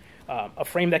frame, a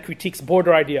frame that critiques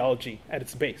border ideology at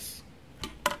its base.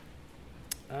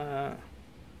 All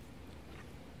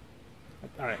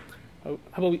right. How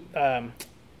about we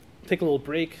take a little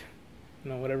break,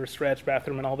 whatever, stretch,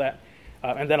 bathroom, and all that,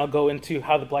 and then I'll go into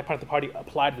how the Black Panther Party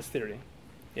applied this theory.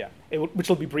 Yeah, which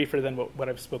will be briefer than what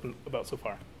I've spoken about so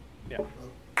far. Yeah.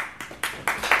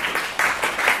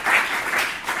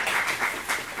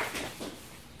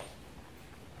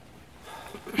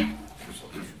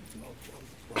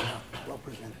 Well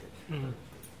presented. Mm-hmm.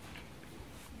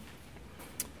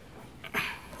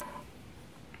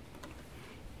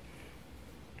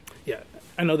 Yeah,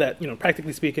 I know that,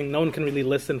 practically speaking, no one can really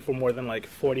listen for more than like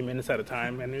 40 minutes at a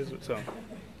time, and so.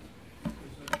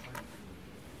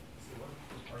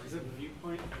 Is it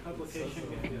viewpoint publication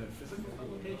going to be a physical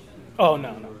publication? Oh,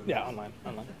 no. Yeah, online.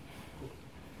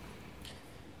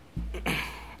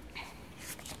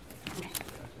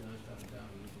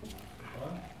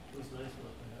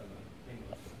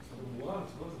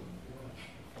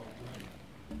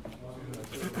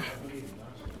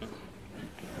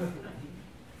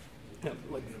 Yeah,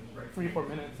 like 3-4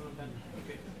 minutes.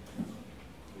 Okay.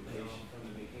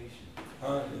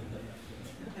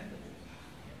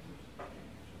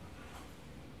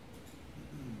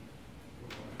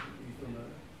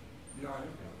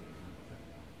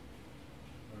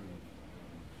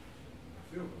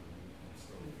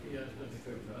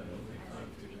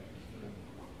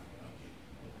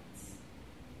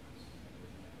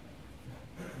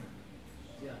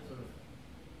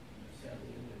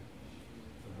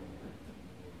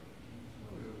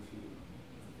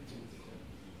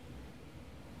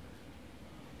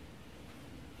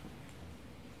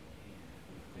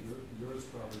 Yours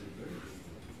probably the biggest.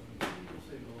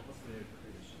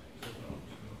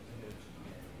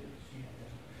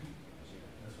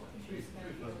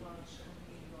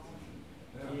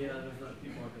 Yeah, there's not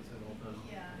people I can say all the time.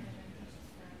 Yeah.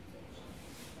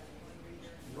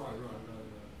 Right.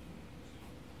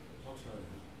 I'll try it.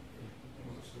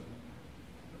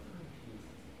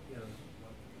 Yeah,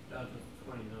 down to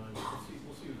 29.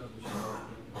 We'll see who doesn't show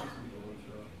up. We'll see who won't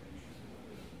show up.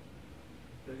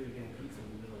 They're going to get pizza in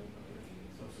the middle.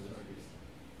 Social targets.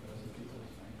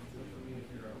 For me to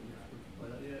figure out which play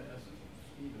that. Yeah, that's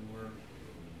even where.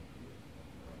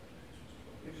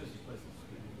 Maybe just a place that's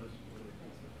Stephen does where the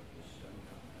pizza.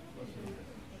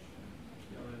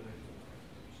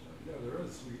 Yeah, there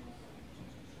is. We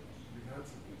had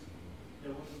some pizza.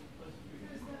 Yeah, what's the place?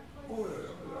 Oh,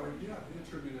 yeah, the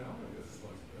Intercommunalism is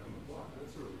like on the block.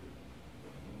 That's really good.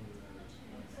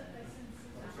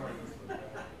 I'm sorry, that's the bad.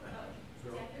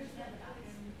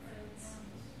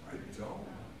 I don't.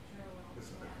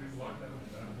 Listen, please lock that up.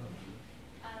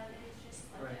 It's just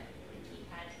like a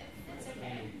keypad. It's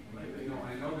okay.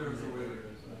 I know there's a way to,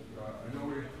 I know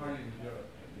where you're trying to get it.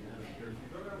 If you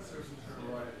go downstairs and turn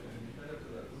right, and you head up to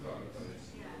that front,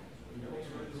 and you open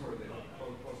the door, they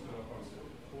post it up on the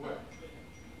way.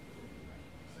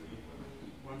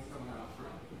 One's coming out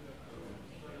front.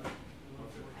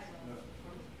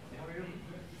 How are you?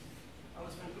 I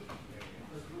was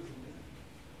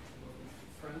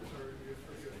friends or your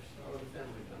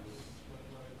family members?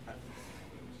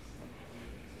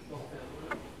 Well,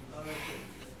 family. Oh, that's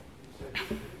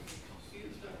good. See the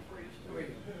stuff for you. Wait.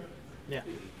 Yeah.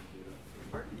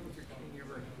 Martin Luther King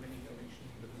ever had many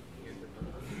donations to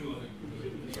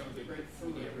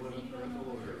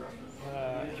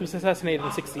He was assassinated in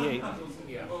 1968.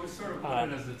 Well, we sort of put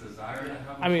it as a desire to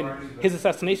have a I mean, party, but his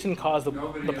assassination caused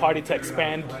the party to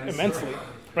expand immensely,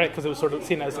 right? Because it was sort of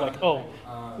seen as like, oh,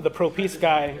 the pro-peace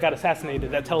guy got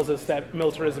assassinated. That tells us that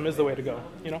militarism is the way to go,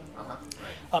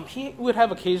 He would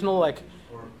have occasional, like,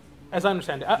 as I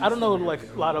understand it, I don't know,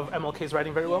 like, a lot of MLK's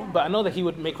writing very well, but I know that he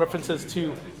would make references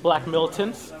to black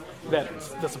militants that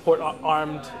support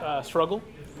armed struggle,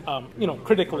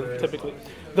 critically, typically.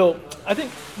 Though I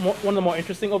think one of the more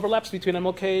interesting overlaps between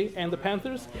MLK and the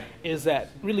Panthers is that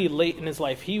really late in his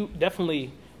life, he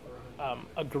definitely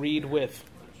agreed with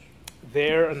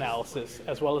their analysis,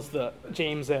 as well as the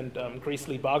James and Grace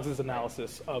Lee Boggs'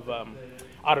 analysis of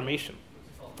automation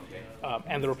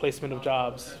and the replacement of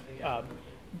jobs.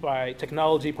 by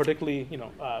technology, particularly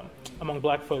among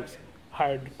black folks,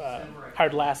 hired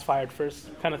last, fired first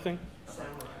kind of thing.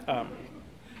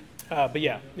 But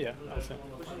yeah, I'll say.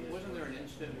 Wasn't there an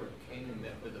incident where Kanan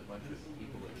met with a bunch of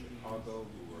people in Chicago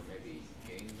who were maybe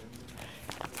gang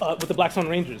members? With the Blackstone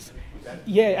Rangers.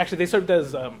 Yeah, actually, they served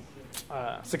as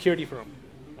security for him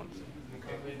once.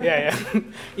 Okay. Yeah.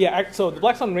 Yeah. So the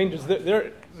Blackstone Rangers,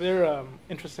 they're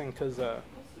interesting because.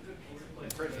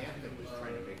 Fred Hampton was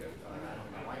trying to make a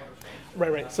alliance.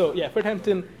 Right. So yeah, Fred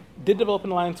Hampton did develop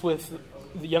an alliance with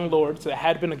the Young Lords that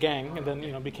had been a gang, and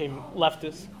then became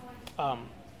leftist.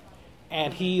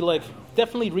 And he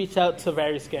definitely reached out to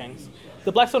various gangs.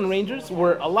 The Blackstone Rangers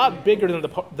were a lot bigger than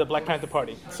the Black Panther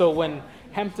Party. So when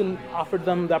Hampton offered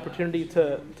them the opportunity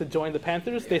to join the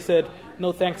Panthers, they said,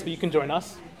 "No thanks, but you can join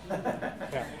us."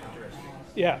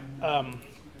 Yeah.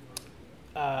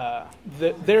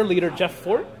 Their leader, Jeff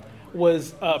Fort,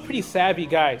 was a pretty savvy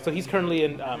guy. So he's currently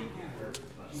in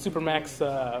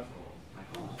Supermax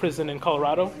prison in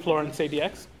Colorado, Florence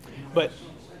ADX. But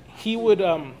he would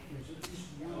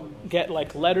get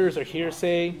letters or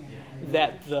hearsay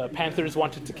that the Panthers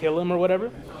wanted to kill him or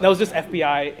whatever. That was just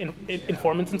FBI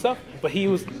informants and stuff. But he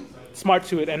was smart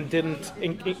to it and didn't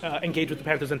engage with the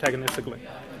Panthers antagonistically.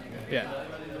 Yeah.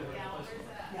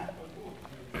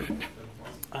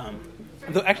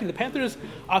 Though actually, the Panthers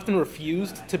often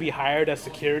refused to be hired as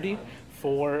security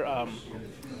for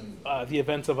the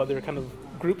events of other kind of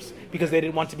groups because they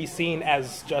didn't want to be seen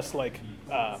as just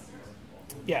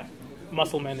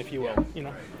muscle men, if you will.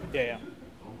 Yeah.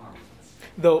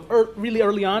 Though really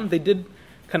early on, they did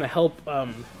kind of help.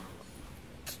 What's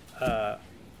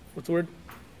the word?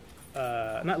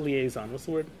 Not liaison. What's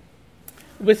the word?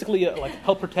 Basically,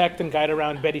 help protect and guide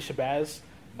around Betty Shabazz.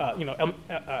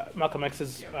 Malcolm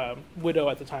X's widow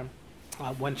at the time,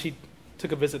 when she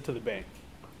took a visit to the Bay.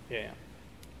 Yeah.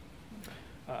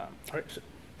 All right.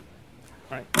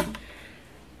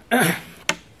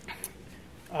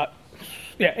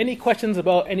 Any questions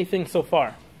about anything so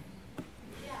far?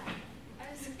 Yeah,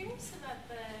 I was curious about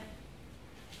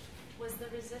was the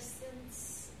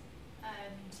resistance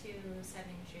to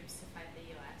sending troops to fight the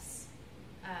U.S.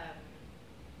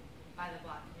 By the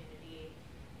Black community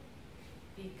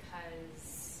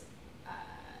because,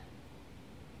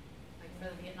 for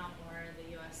the Vietnam War,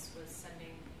 the U.S. was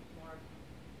sending more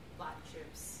Black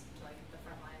troops to the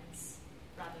front lines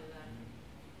rather than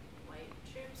white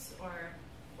troops, or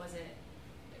was it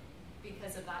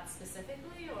because of that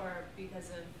specifically, or because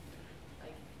of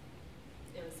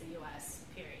it was the U.S.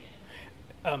 period?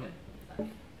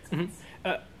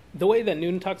 The way that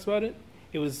Newton talks about it,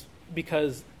 it was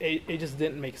because it just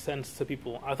didn't make sense to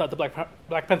people. I thought the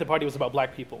Black Panther Party was about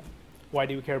black people. Why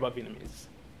do we care about Vietnamese?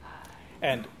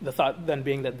 And the thought then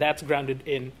being that that's grounded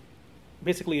in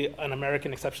basically an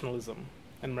American exceptionalism,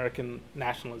 an American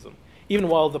nationalism. Even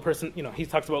while the person, he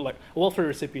talks about a welfare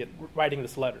recipient writing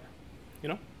this letter,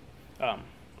 and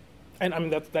I mean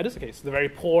that is the case. The very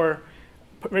poor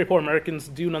Americans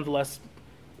do nonetheless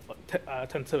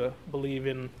tend to believe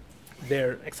in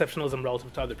their exceptionalism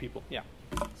relative to other people. Yeah.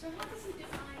 So how does it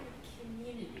define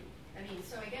community? I mean,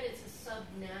 so I get it's a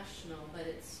sub-national, but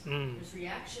there's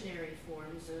reactionary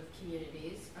forms of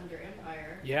communities under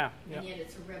empire. Yeah. And yet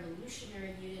it's a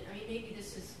revolutionary unit. I mean, maybe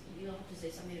you'll have to say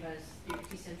something about a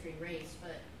 50th century race,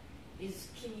 but is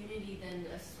community then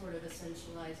a sort of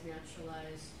essentialized,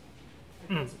 naturalized,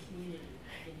 what's a community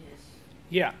in his?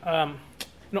 Yeah.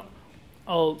 No,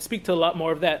 I'll speak to a lot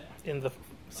more of that in the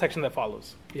section that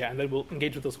follows. Yeah, and then we'll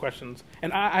engage with those questions.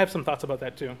 And I have some thoughts about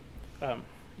that too.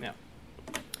 Yeah.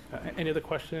 Any other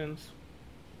questions?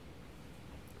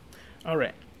 All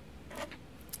right.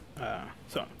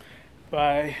 So,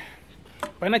 by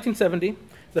 1970,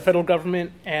 the federal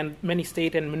government and many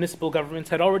state and municipal governments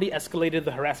had already escalated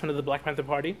the harassment of the Black Panther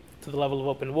Party to the level of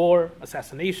open war,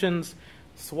 assassinations,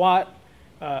 SWAT.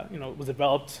 Was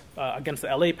developed against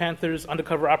the LA Panthers,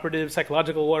 undercover operatives,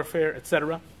 psychological warfare,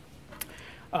 etc.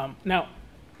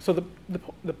 So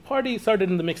the party started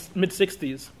in the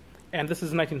mid-'60s, and this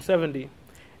is 1970.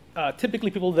 Typically,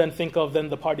 people then think of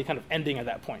the party kind of ending at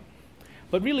that point.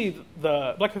 But really,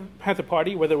 the Black Panther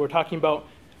Party, whether we're talking about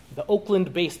the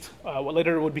Oakland-based, what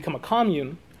later would become a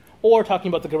commune, or talking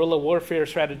about the guerrilla warfare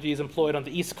strategies employed on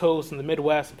the East Coast and the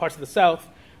Midwest and parts of the South,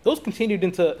 those continued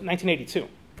into 1982.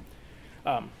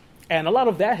 And a lot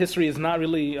of that history is not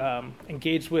really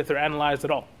engaged with or analyzed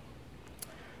at all.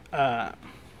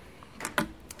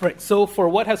 Right, so for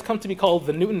what has come to be called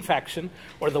the Newton faction,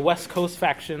 or the West Coast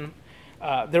faction,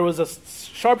 there was a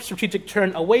sharp strategic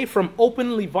turn away from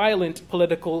openly violent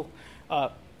political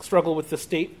struggle with the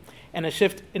state, and a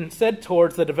shift instead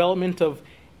towards the development of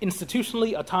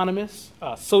institutionally autonomous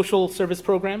social service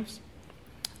programs.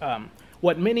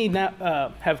 What many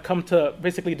now have come to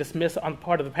basically dismiss on the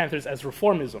part of the Panthers as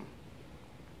reformism.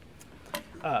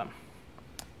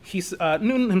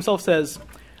 Newton himself says,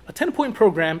 a 10-point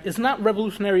program is not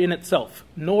revolutionary in itself,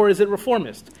 nor is it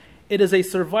reformist. It is a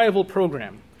survival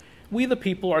program. We, the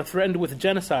people, are threatened with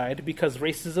genocide because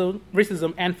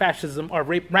racism and fascism are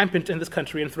rampant in this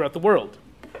country and throughout the world.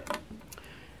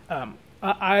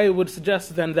 I would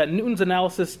suggest then that Newton's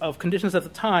analysis of conditions at the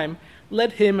time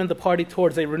led him and the party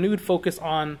towards a renewed focus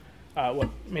on what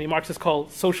many Marxists call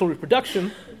social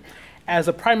reproduction as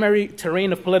a primary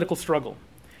terrain of political struggle,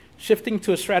 shifting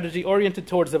to a strategy oriented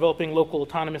towards developing local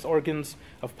autonomous organs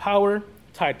of power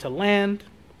tied to land.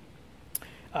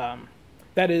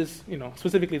 That is,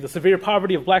 specifically the severe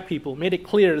poverty of black people made it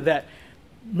clear that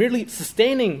merely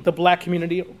sustaining the black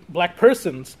community, black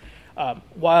persons,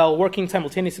 while working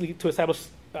simultaneously to establish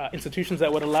institutions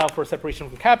that would allow for separation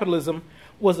from capitalism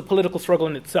was a political struggle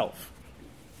in itself.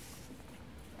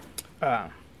 The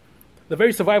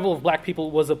very survival of black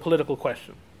people was a political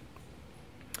question.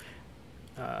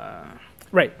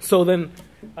 So then,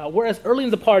 whereas early in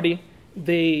the party,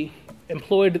 they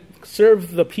employed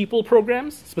serve the people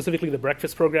programs, specifically the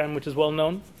breakfast program, which is well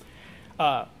known,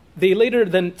 they later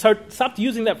then stopped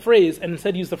using that phrase and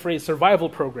instead used the phrase survival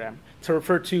program to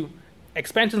refer to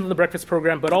expansions of the breakfast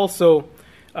program, but also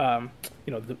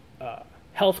the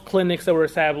health clinics that were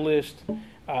established.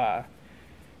 Rather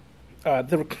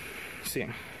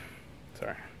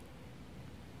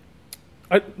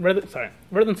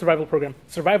than survival program,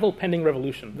 survival pending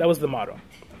revolution. That was the motto.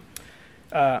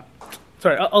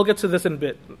 I'll get to this in a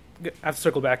bit. I have to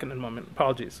circle back in a moment.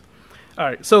 Apologies. All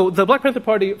right, so the Black Panther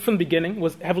Party from the beginning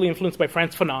was heavily influenced by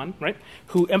Frantz Fanon, right,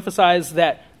 who emphasized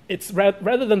that it's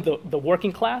rather than the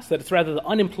working class, that it's rather the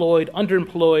unemployed,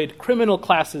 underemployed, criminal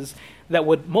classes that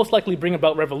would most likely bring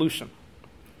about revolution.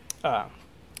 The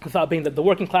thought being that the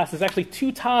working class is actually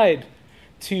too tied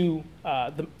to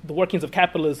the workings of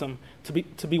capitalism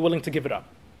to be willing to give it up.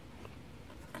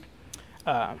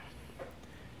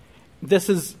 This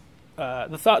is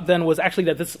the thought then was actually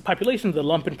that this population, the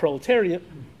lumpen proletariat,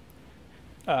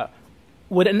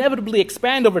 would inevitably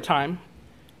expand over time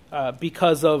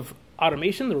because of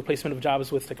automation, the replacement of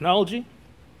jobs with technology,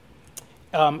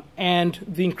 and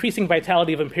the increasing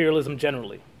vitality of imperialism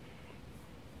generally.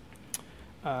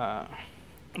 So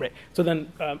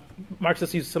then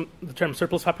Marxists use the term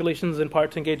surplus populations in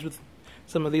part to engage with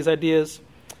some of these ideas.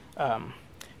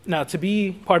 Now, to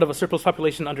be part of a surplus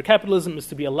population under capitalism is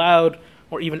to be allowed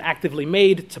or even actively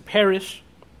made to perish.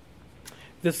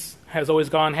 This has always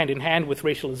gone hand in hand with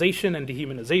racialization and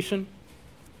dehumanization.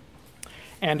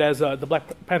 And as the Black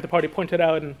Panther Party pointed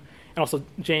out, and also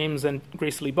James and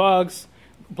Grace Lee Boggs,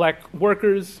 black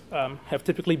workers have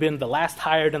typically been the last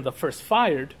hired and the first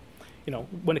fired,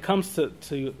 when it comes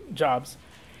to jobs.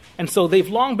 And so they've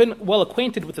long been well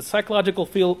acquainted with the psychological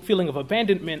feeling of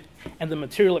abandonment and the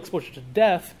material exposure to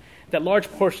death that large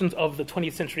portions of the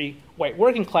 20th century white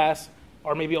working class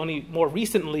are maybe only more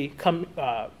recently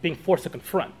being forced to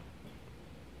confront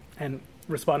and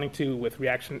responding to with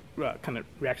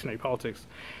reactionary politics.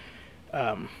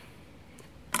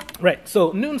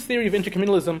 So Newton's theory of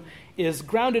intercommunalism is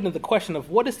grounded in the question of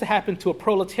what is to happen to a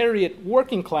proletariat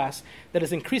working class that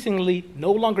is increasingly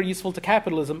no longer useful to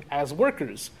capitalism as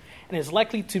workers and is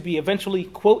likely to be eventually,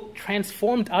 quote,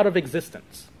 transformed out of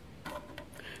existence.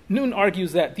 Newton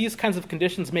argues that these kinds of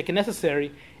conditions make it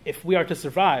necessary, if we are to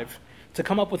survive, to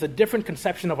come up with a different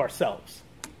conception of ourselves.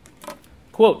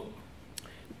 Quote,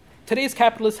 today's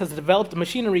capitalist has developed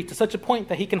machinery to such a point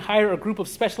that he can hire a group of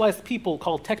specialized people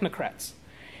called technocrats.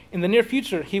 In the near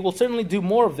future, he will certainly do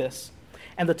more of this,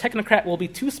 and the technocrat will be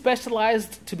too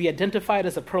specialized to be identified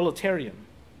as a proletarian.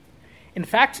 In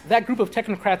fact, that group of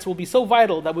technocrats will be so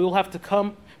vital that we'll have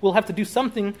to do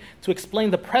something to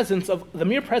explain the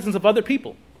mere presence of other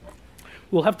people.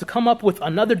 We'll have to come up with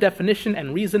another definition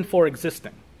and reason for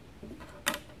existing.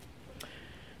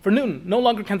 For Newton, no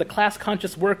longer can the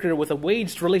class-conscious worker with a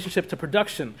waged relationship to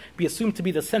production be assumed to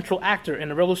be the central actor in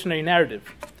a revolutionary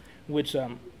narrative, which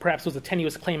perhaps was a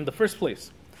tenuous claim in the first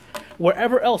place.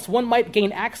 Wherever else one might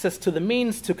gain access to the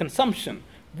means to consumption,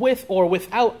 with or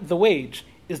without the wage,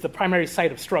 is the primary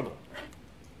site of struggle.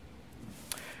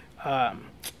 Now,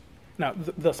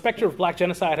 the specter of black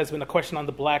genocide has been a question on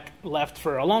the black left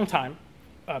for a long time,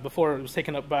 before it was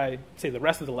taken up by, say, the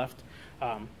rest of the left.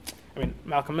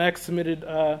 Malcolm X submitted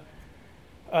a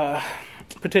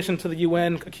petition to the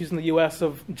UN accusing the U.S.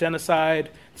 of genocide.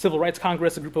 Civil Rights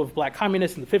Congress, a group of black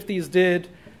communists in the 50s, did.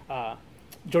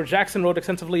 George Jackson wrote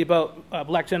extensively about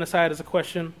black genocide as a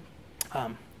question.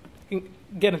 You can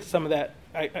get into some of that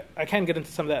I can get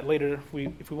into some of that later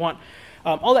if we want.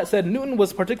 All that said, Newton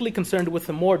was particularly concerned with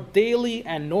the more daily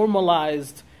and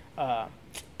normalized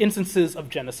instances of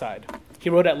genocide. He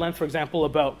wrote at length, for example,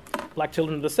 about black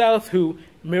children of the South who,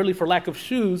 merely for lack of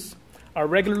shoes, are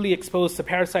regularly exposed to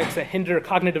parasites that hinder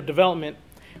cognitive development,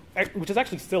 which is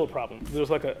actually still a problem. There was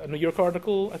like a New York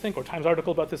article, I think, or Times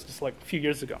article about this just like a few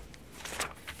years ago.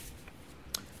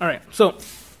 All right, so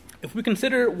if we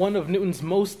consider one of Newton's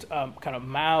most kind of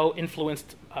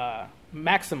Mao-influenced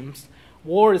maxims,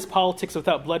 war is politics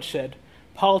without bloodshed,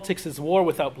 politics is war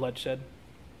without bloodshed,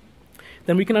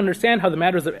 then we can understand how the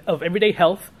matters of everyday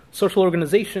health, social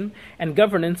organization, and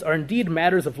governance are indeed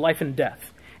matters of life and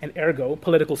death, and ergo,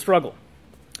 political struggle.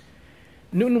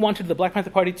 Newton wanted the Black Panther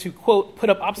Party to, quote, put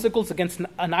up obstacles against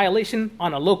annihilation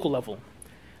on a local level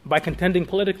by contending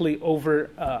politically over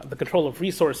the control of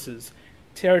resources,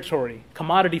 territory,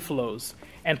 commodity flows,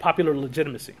 and popular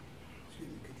legitimacy. Excuse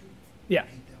me, could you Yeah.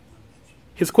 repeat that one?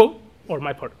 His quote, or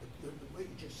my part? The way you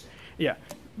just said Yeah.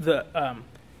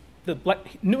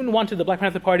 Newton wanted the Black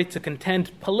Panther Party to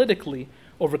contend politically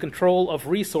over control of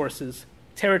resources,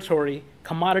 territory,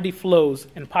 commodity flows,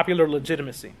 and popular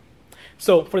legitimacy.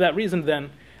 So for that reason, then,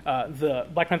 the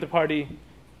Black Panther Party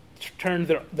turned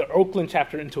the Oakland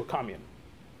chapter into a commune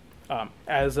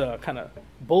as a kind of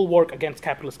bulwark against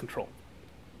capitalist control.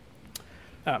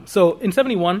 So in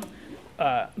 1971,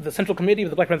 the Central Committee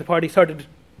of the Black Panther Party started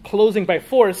closing by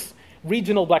force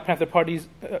regional Black Panther Party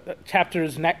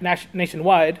chapters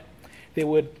nationwide. They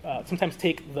would sometimes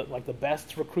take the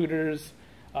best recruiters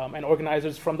and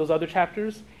organizers from those other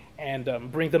chapters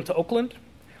and bring them to Oakland,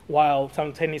 while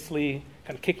simultaneously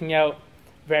kind of kicking out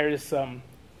various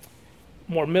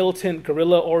more militant,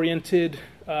 guerrilla-oriented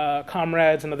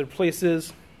comrades in other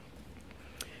places.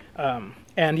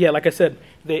 And yeah, like I said,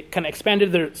 they kind of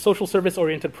expanded their social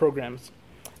service-oriented programs.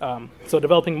 So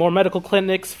developing more medical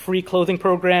clinics, free clothing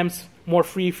programs, more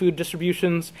free food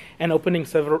distributions, and opening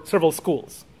several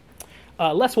schools.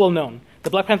 Less well known, the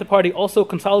Black Panther Party also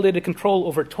consolidated control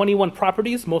over 21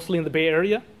 properties, mostly in the Bay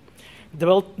Area,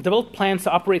 developed plans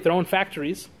to operate their own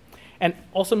factories, and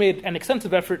also made an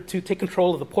extensive effort to take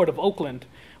control of the port of Oakland,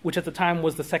 which at the time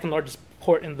was the second largest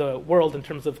port in the world in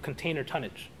terms of container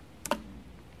tonnage.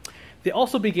 They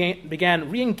also began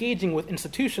re-engaging with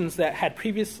institutions that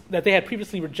they had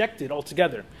previously rejected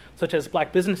altogether, such as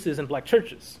black businesses and black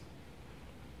churches.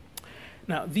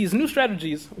 Now, these new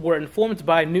strategies were informed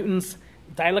by Newton's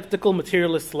dialectical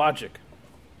materialist logic,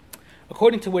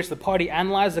 according to which the party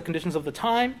analyzed the conditions of the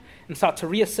time and sought to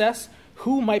reassess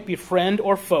who might be friend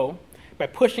or foe by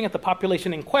pushing at the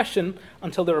population in question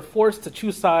until they were forced to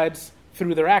choose sides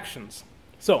through their actions.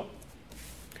 So,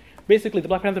 basically, the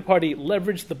Black Panther Party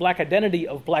leveraged the black identity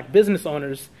of black business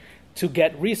owners to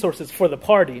get resources for the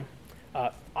party,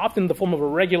 often in the form of a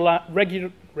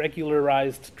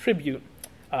regularized tribute.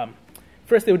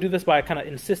 First, they would do this by kind of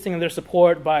insisting on their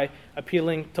support by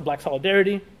appealing to black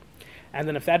solidarity. And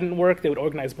then if that didn't work, they would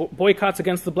organize boycotts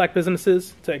against the black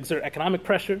businesses to exert economic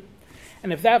pressure.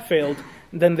 And if that failed,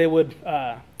 then they would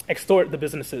extort the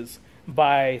businesses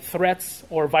by threats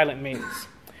or violent means.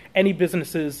 Any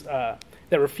businesses that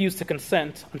refused to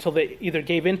consent until they either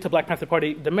gave in to Black Panther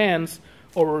Party demands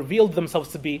or revealed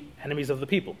themselves to be enemies of the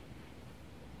people.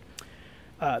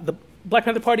 The Black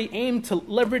Panther Party aimed to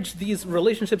leverage these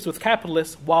relationships with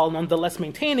capitalists while nonetheless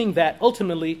maintaining that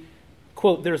ultimately,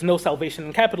 quote, there is no salvation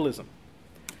in capitalism.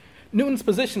 Newton's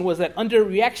position was that under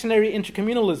reactionary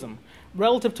intercommunalism,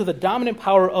 relative to the dominant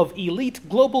power of elite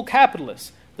global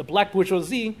capitalists, the black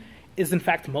bourgeoisie is in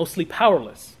fact mostly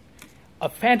powerless. A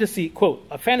fantasy, quote,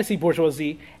 a fantasy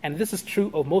bourgeoisie, and this is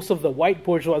true of most of the white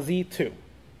bourgeoisie too.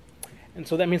 And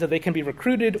so that means that they can be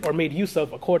recruited or made use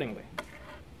of accordingly.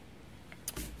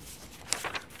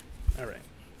 All right.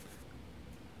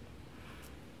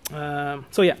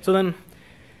 So then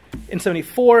in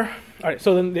 1974, all right,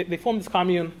 so then they formed this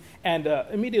commune, and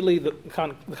immediately the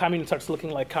commune starts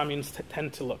looking like communes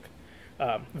tend to look.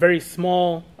 Very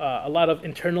small, a lot of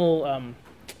internal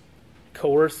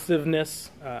coerciveness,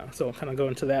 so I'll kind of go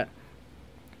into that.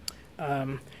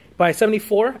 By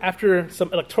 1974, after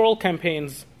some electoral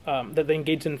campaigns that they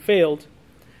engaged in failed,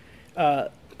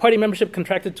 party membership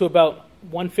contracted to about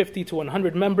 150 to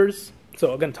 100 members,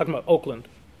 so again, talking about Oakland,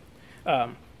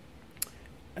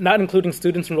 not including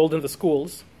students enrolled in the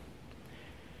schools.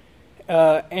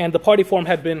 And the party form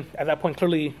had been, at that point,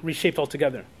 clearly reshaped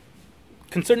altogether.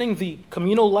 Concerning the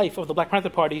communal life of the Black Panther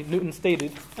Party, Newton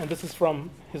stated, and this is from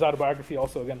his autobiography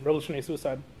also, again, Revolutionary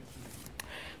Suicide,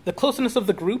 the closeness of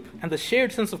the group and the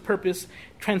shared sense of purpose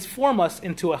transform us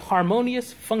into a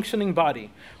harmonious, functioning body,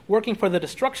 working for the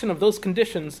destruction of those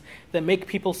conditions that make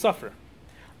people suffer.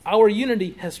 our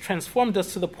unity has transformed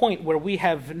us to the point where we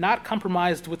have not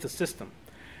compromised with the system.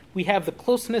 We have the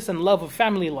closeness and love of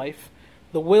family life,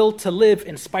 the will to live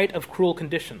in spite of cruel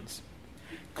conditions.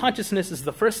 Consciousness is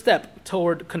the first step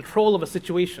toward control of a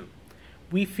situation.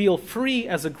 We feel free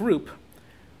as a group.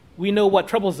 We know what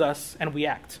troubles us, and we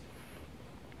act.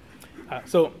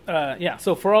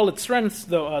 So for all its strengths,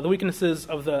 the weaknesses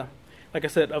of the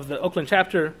Oakland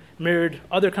chapter mirrored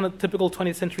other kind of typical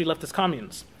 20th century leftist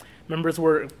communes. Members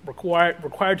were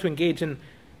required to engage in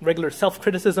regular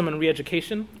self-criticism and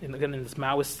re-education, in this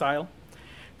Maoist style,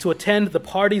 to attend the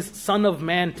party's Son of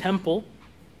Man temple,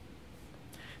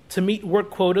 to meet work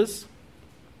quotas,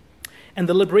 and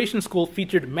the Liberation School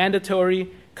featured mandatory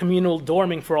communal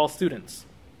dorming for all students.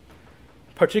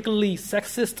 Particularly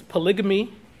sexist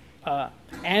polygamy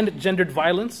and gendered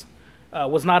violence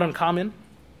was not uncommon,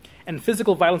 and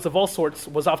physical violence of all sorts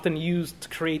was often used to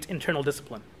create internal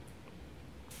discipline.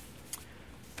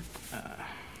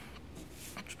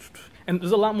 And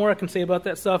there's a lot more I can say about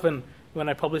that stuff, and when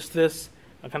I publish this,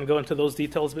 I'll kind of go into those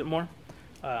details a bit more.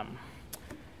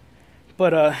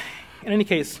 But in any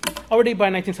case, already by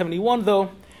 1971,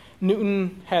 though,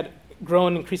 Newton had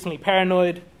grown increasingly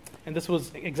paranoid, and this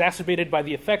was exacerbated by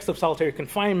the effects of solitary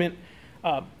confinement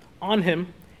on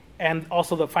him, and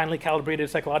also the finely calibrated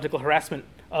psychological harassment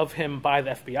of him by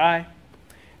the FBI.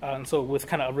 And so with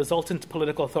kind of a resultant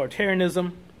political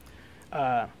authoritarianism,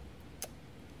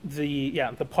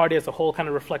 the party as a whole kind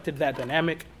of reflected that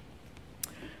dynamic.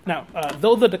 Now,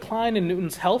 though the decline in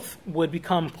Newton's health would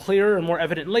become clearer and more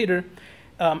evident later,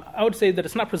 I would say that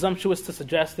it's not presumptuous to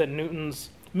suggest that Newton's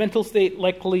mental state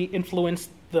likely influenced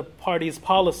the party's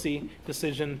policy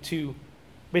decision to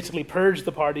basically purge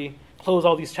the party, close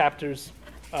all these chapters,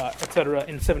 etc.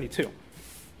 in 72.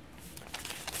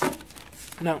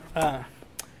 Now,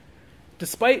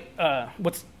 despite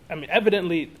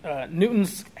evidently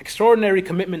Newton's extraordinary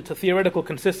commitment to theoretical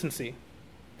consistency,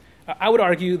 I would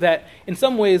argue that in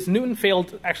some ways Newton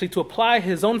failed actually to apply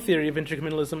his own theory of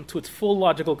intercommunalism to its full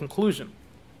logical conclusion.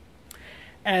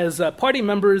 As party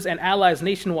members and allies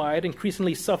nationwide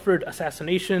increasingly suffered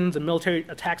assassinations and military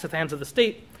attacks at the hands of the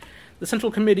state, the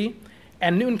Central Committee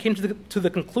and Newton came to the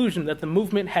conclusion that the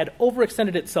movement had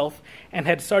overextended itself and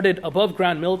had started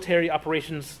above-ground military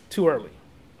operations too early.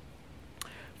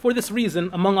 For this reason,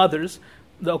 among others,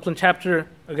 the Oakland chapter,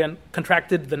 again,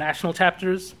 contracted the national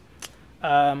chapters.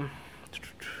 However,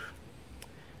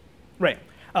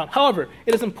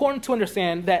 it is important to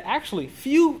understand that actually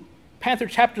few Panther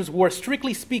chapters were,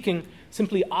 strictly speaking,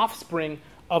 simply offspring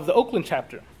of the Oakland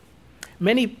chapter.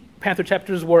 Many Panther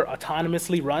chapters were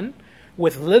autonomously run,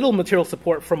 with little material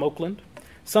support from Oakland.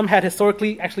 Some had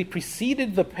historically actually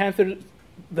preceded the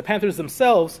Panthers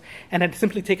themselves and had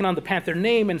simply taken on the Panther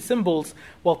name and symbols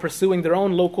while pursuing their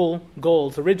own local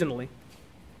goals originally.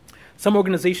 Some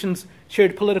organizations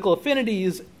shared political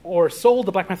affinities or sold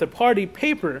the Black Panther Party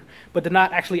paper, but did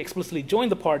not actually explicitly join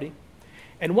the party.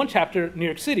 And one chapter, New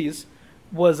York City's,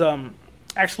 was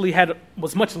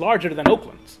much larger than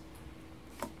Oakland's.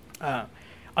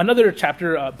 Another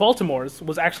chapter, Baltimore's,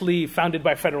 was actually founded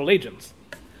by federal agents.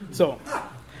 So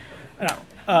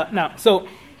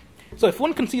if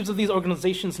one conceives of these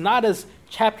organizations not as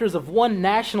chapters of one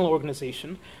national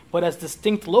organization, but as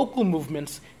distinct local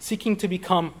movements seeking to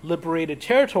become liberated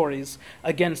territories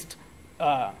against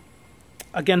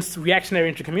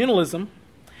reactionary intercommunalism,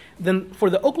 then for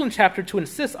the Oakland chapter to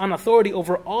insist on authority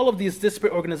over all of these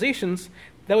disparate organizations,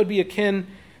 that would be akin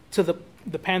to the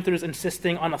Panthers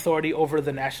insisting on authority over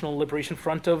the National Liberation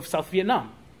Front of South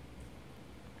Vietnam,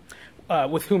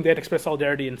 with whom they had expressed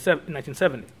solidarity in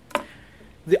 1970.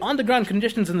 The on-the-ground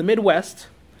conditions in the Midwest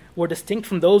were distinct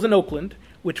from those in Oakland,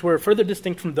 which were further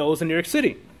distinct from those in New York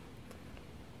City.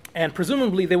 And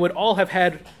presumably they would all have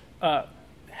had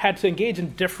to engage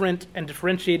in different and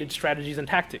differentiated strategies and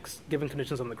tactics, given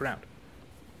conditions on the ground.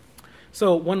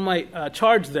 So one might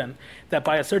charge then that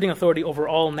by asserting authority over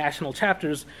all national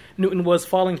chapters, Newton was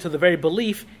falling to the very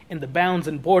belief in the bounds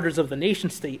and borders of the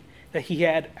nation-state that he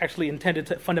had actually intended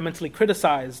to fundamentally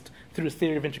criticize through his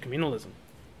theory of intercommunalism.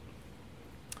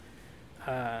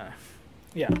 I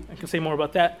can say more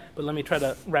about that, but let me try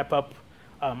to wrap up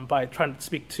by trying to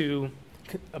speak to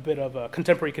a bit of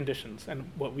contemporary conditions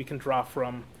and what we can draw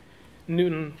from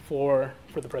Newton for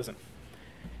the present.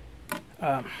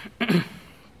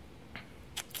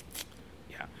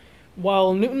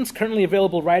 While Newton's currently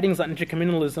available writings on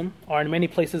intercommunalism are in many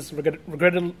places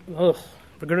regrettably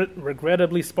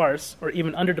sparse or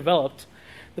even underdeveloped,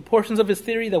 the portions of his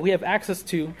theory that we have access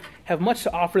to have much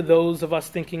to offer those of us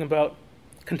thinking about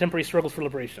contemporary struggles for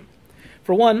liberation.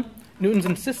 For one, Newton's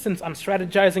insistence on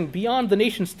strategizing beyond the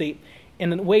nation-state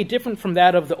in a way different from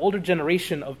that of the older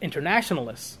generation of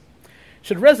internationalists,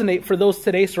 should resonate for those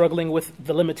today struggling with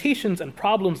the limitations and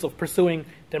problems of pursuing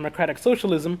democratic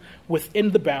socialism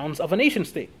within the bounds of a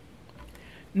nation-state.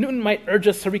 Newton might urge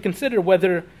us to reconsider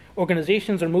whether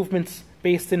organizations or movements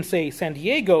based in, say, San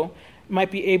Diego might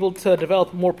be able to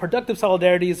develop more productive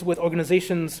solidarities with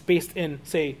organizations based in,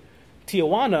 say,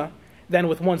 Tijuana than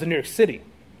with ones in New York City.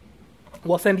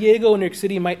 While San Diego and New York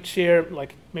City might share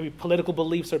like maybe political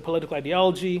beliefs or political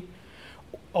ideology,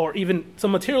 or even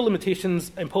some material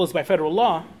limitations imposed by federal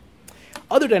law,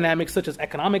 other dynamics such as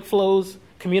economic flows,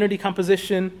 community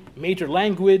composition, major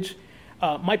language,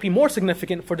 might be more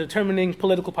significant for determining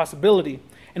political possibility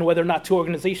and whether or not two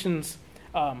organizations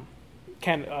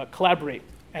can collaborate.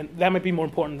 And that might be more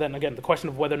important than, again, the question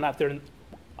of whether or not they're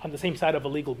on the same side of a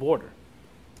legal border.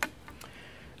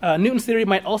 Newton's theory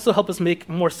might also help us make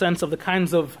more sense of the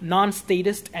kinds of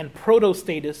non-statist and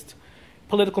proto-statist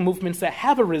political movements that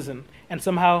have arisen and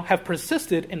somehow have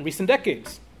persisted in recent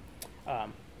decades.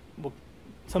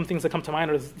 Some things that come to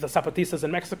mind are the Zapatistas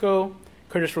in Mexico,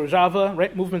 Kurdish Rojava,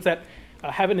 right? Movements that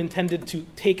haven't intended to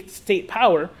take state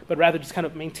power, but rather just kind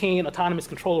of maintain autonomous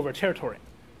control over a territory.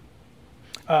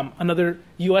 Another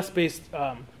US-based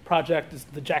project is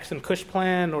the Jackson-Kush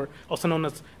Plan, or also known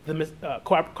as the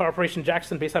Corporation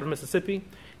Jackson, based out of Mississippi,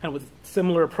 and with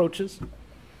similar approaches.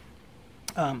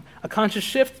 A conscious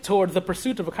shift toward the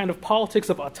pursuit of a kind of politics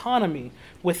of autonomy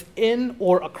within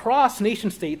or across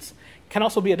nation-states can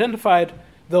also be identified,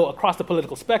 though, across the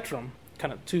political spectrum,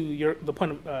 kind of to the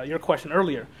point of your question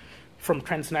earlier, from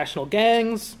transnational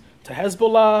gangs to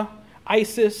Hezbollah,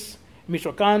 ISIS,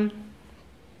 Michoacan.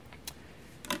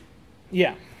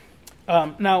 Yeah.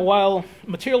 Now, while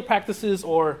material practices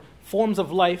or forms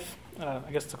of life,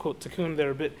 I guess to quote Tikkun there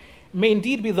a bit, may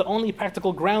indeed be the only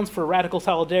practical grounds for radical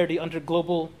solidarity under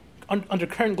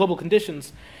current global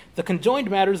conditions, the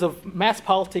conjoined matters of mass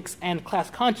politics and class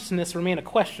consciousness remain a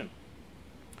question.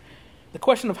 The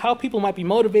question of how people might be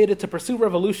motivated to pursue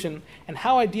revolution and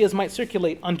how ideas might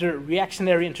circulate under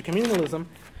reactionary intercommunalism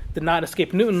did not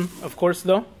escape Newton, of course,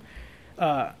 though.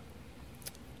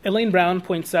 Elaine Brown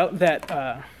points out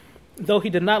that though he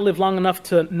did not live long enough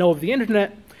to know of the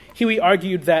internet, Huey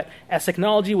argued that as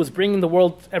technology was bringing the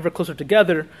world ever closer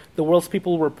together, the world's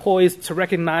people were poised to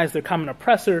recognize their common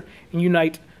oppressor and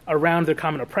unite around their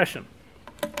common oppression.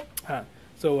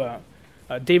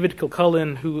 David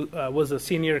Kilcullen, who was a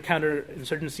senior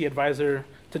counterinsurgency advisor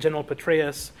to General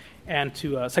Petraeus and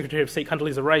to Secretary of State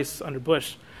Condoleezza Rice under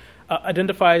Bush,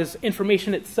 identifies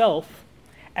information itself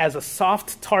as a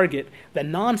soft target that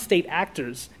non-state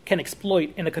actors can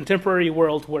exploit in a contemporary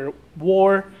world where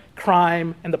war,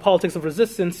 crime, and the politics of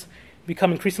resistance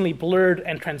become increasingly blurred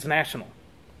and transnational.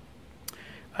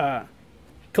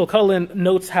 Kilcullen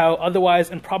notes how otherwise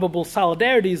improbable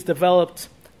solidarities developed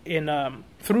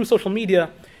through social media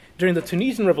during the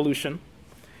Tunisian Revolution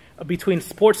between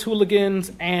sports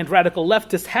hooligans and radical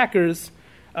leftist hackers,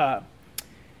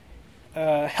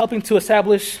 helping to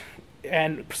establish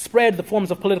and spread the forms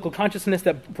of political consciousness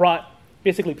that brought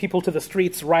basically people to the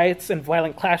streets, riots, and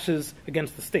violent clashes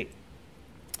against the state.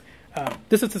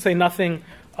 This is to say nothing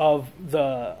of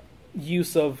the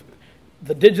use of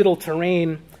the digital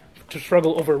terrain to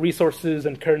struggle over resources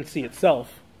and currency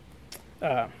itself.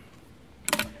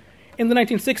 In the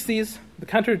 1960s, the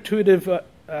counterintuitive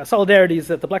solidarities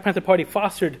that the Black Panther Party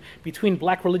fostered between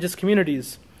black religious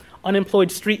communities,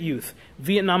 unemployed street youth,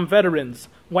 Vietnam veterans,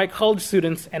 white college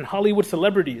students, and Hollywood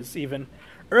celebrities even,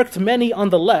 irked many on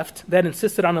the left that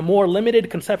insisted on a more limited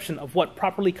conception of what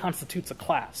properly constitutes a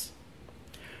class.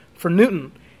 For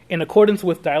Newton, in accordance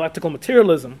with dialectical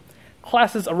materialism,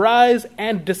 classes arise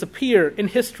and disappear in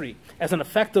history as an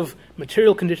effect of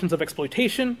material conditions of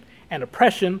exploitation and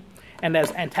oppression, and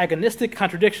as antagonistic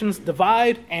contradictions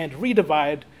divide and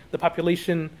redivide the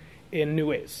population in new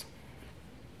ways.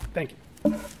 Thank you.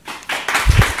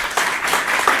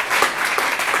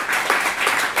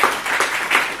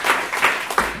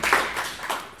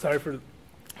 Sorry for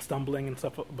stumbling and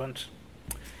stuff a bunch.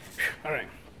 All right.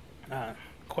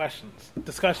 Questions,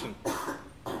 discussion,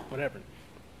 whatever.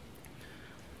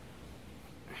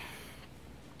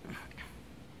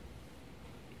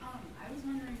 I was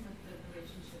wondering what the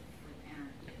relationship with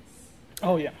anarchy is.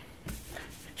 Oh, yeah.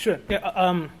 Sure.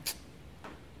 Yeah.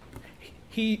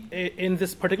 He, in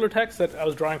this particular text that I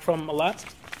was drawing from a lot,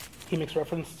 he makes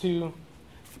reference to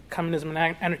communism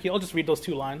and anarchy. I'll just read those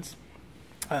two lines.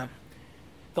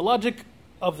 The logic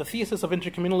of the thesis of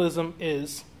intercommunalism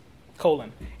is,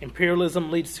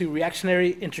 imperialism leads to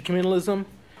reactionary intercommunalism,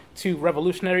 to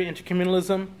revolutionary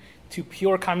intercommunalism, to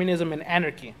pure communism and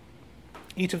anarchy.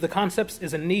 Each of the concepts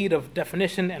is in need of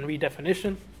definition and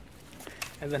redefinition.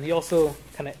 And then he also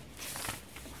kind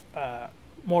of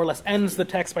more or less ends the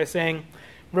text by saying,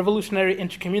 revolutionary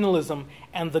intercommunalism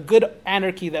and the good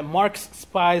anarchy that Marx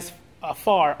spies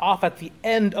afar off at the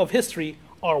end of history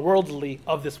are worldly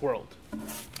of this world.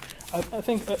 I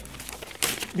think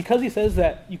because he says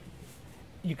that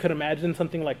you could imagine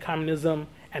something like communism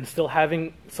and still have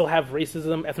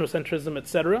racism, ethnocentrism,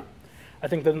 etc. I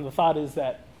think then the thought is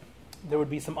that there would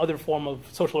be some other form of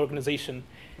social organization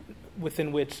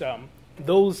within which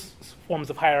those forms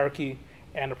of hierarchy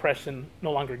and oppression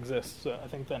no longer exist. So I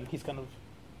think then he's kind of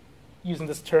using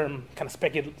this term kind of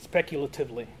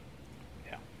speculatively.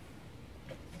 Yeah.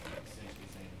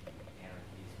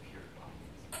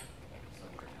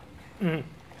 Mm-hmm.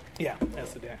 Yeah,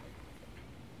 that's it. Yeah.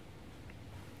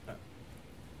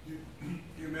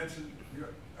 You mentioned you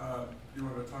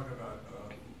want to talk about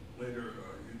later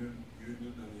union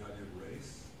and the idea of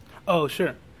race. Oh,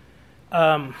 sure.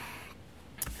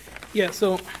 Yeah.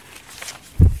 So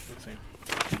let's see.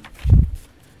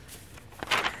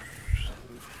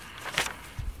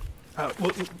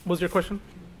 What was your question?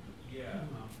 Yeah,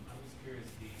 I was curious,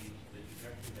 the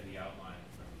trajectory that he outlined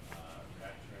from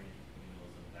reactionary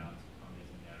communalism down to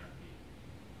communism and anarchy,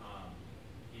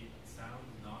 it sounds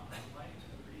not unlike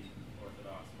the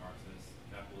orthodox Marxist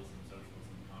capitalism,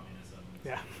 socialism, communism,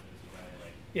 Yeah.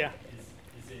 like, Yeah.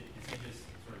 Is he just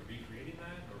sort of recreating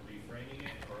that or reframing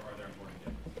it, or are there important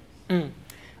differences?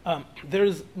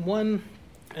 There's one,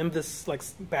 and this like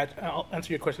batch. I'll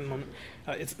answer your question in a moment.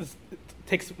 It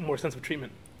takes more sensitive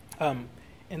treatment.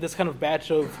 In this kind of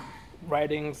batch of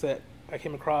writings that I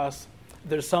came across,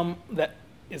 there's some that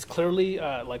is clearly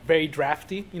like very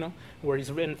drafty, where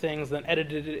he's written things, then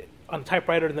edited it on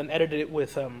typewriter, and then edited it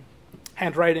with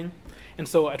handwriting. And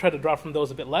so I tried to draw from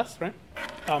those a bit less, right?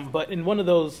 But in one of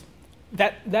those,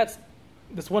 that's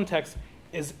this one text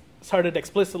is started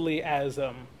explicitly as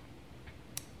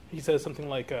he says something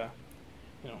like, the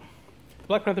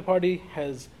Black Panther Party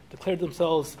has declared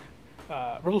themselves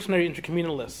revolutionary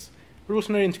intercommunalists.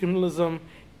 Revolutionary intercommunalism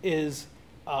is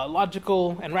a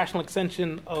logical and rational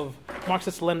extension of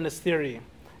Marxist-Leninist theory.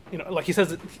 Like he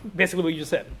says, basically what you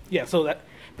just said. Yeah. So that,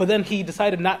 but then he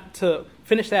decided not to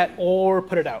finish that or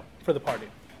put it out for the party.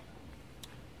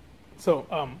 So,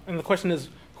 and the question is,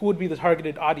 who would be the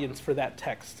targeted audience for that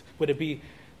text? Would it be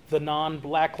the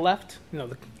non-black left,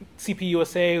 the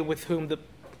CPUSA with whom the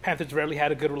Panthers rarely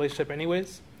had a good relationship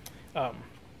anyways?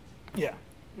 Yeah.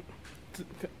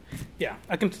 Yeah,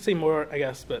 I can say more, I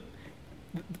guess, but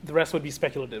the rest would be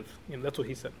speculative. That's what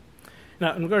he said.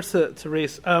 Now, in regards to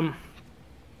race, so,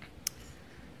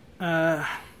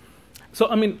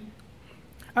 I mean,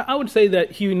 I would say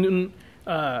that Huey Newton,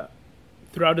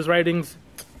 throughout his writings,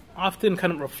 often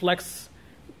kind of reflects,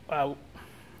 this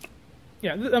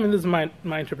is my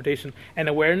interpretation, an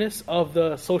awareness of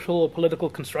the social or political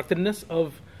constructedness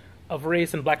of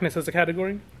race and blackness as a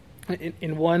category.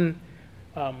 In one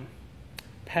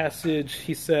passage,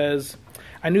 he says,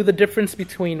 I knew the difference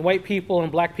between white people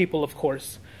and black people, of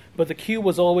course, but the cue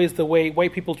was always the way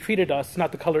white people treated us,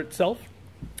 not the color itself.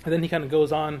 And then he kind of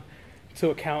goes on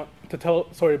to tell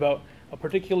a story about a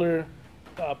particular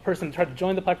person who tried to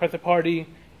join the Black Panther Party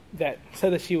that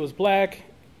said that she was black,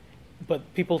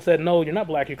 but people said, no, you're not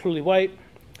black, you're clearly white.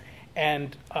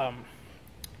 And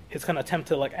his kind of attempt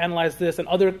to analyze this and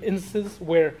other instances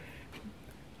where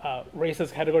race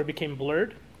as a category became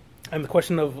blurred, and the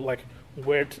question of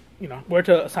where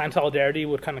to assign solidarity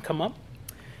would kind of come up.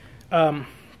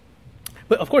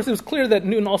 But of course, it was clear that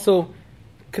Newton also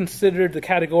considered the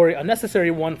category a necessary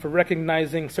one for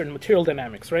recognizing certain material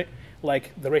dynamics, right?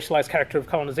 Like the racialized character of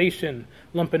colonization,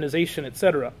 lumpenization,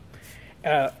 etc.,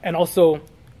 and also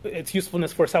its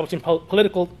usefulness for establishing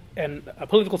political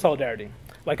solidarity,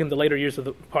 like in the later years of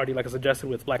the party, like I suggested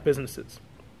with black businesses.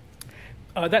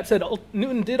 That said,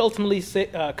 Newton did ultimately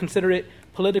consider it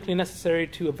politically necessary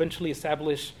to eventually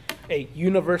establish a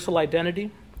universal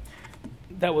identity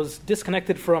that was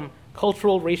disconnected from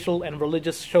cultural, racial, and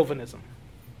religious chauvinism.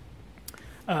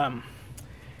 Kind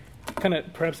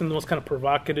of, perhaps in the most kind of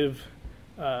provocative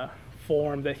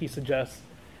form that he suggests,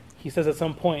 he says at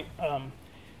some point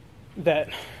that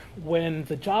when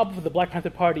the job of the Black Panther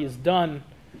Party is done,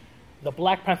 the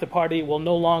Black Panther Party will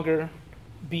no longer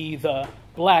be the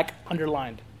Black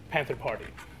underlined Panther Party.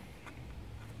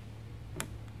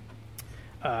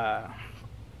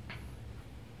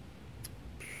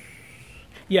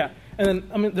 Yeah, and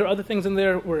then there are other things in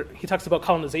there where he talks about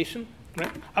colonization. Right?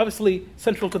 Obviously,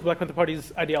 central to the Black Panther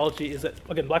Party's ideology is that,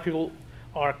 again, black people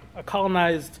are a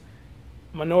colonized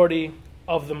minority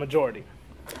of the majority.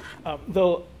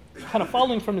 Though, kind of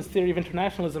following from his theory of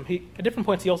internationalism, at different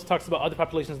points he also talks about other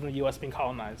populations in the U.S. being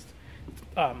colonized.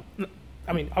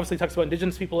 obviously he talks about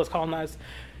indigenous people as colonized.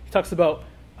 He talks about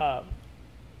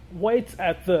whites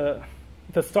at the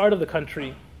start of the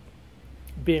country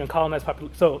being a colonized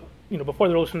population. So, before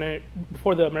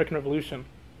the American Revolution,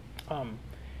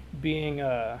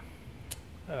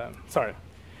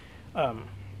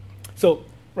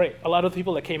 right, a lot of the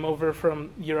people that came over from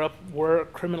Europe were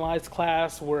criminalized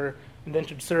class, were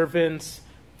indentured servants,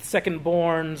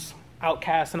 second-borns,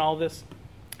 outcasts, and all this.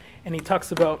 And he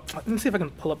talks about, let me see if I can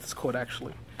pull up this quote,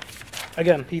 actually.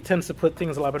 Again, he tends to put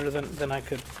things a lot better than I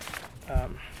could.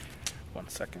 1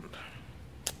 second.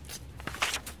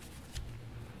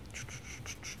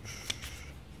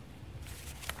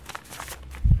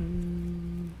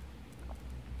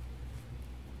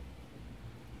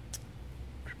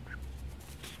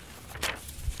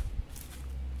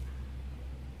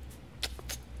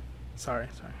 Sorry.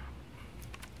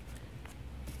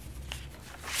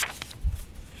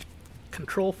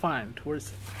 Control find. Where's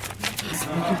it?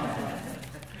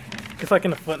 It's like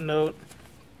in a footnote.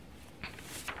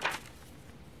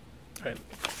 All right.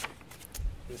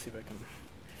 Let me see if I can.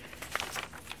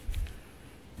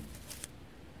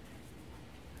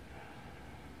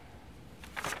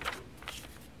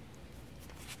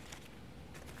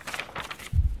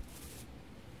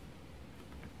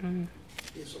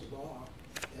 There's a law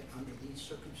that under these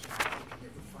circumstances you can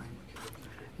never find what you're looking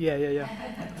for. Yeah.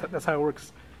 That's how it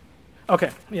works.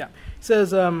 Okay, yeah. It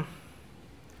says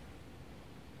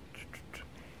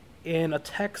in a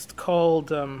text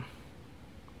called On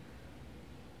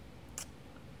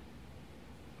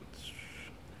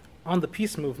the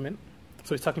Peace Movement.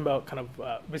 So he's talking about kind of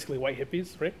basically white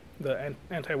hippies, right? The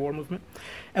anti-war movement.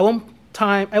 At one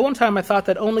time, I thought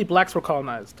that only blacks were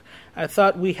colonized. I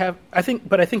think we have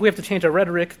to change our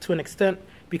rhetoric to an extent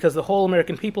because the whole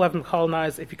American people have been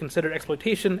colonized. If you consider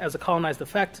exploitation as a colonized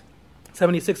effect,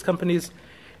 76 companies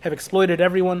have exploited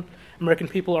everyone. American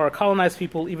people are a colonized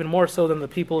people, even more so than the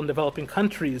people in developing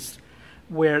countries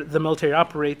where the military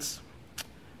operates.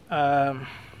 In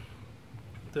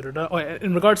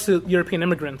regards to European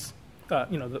immigrants,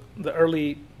 the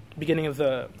early beginning of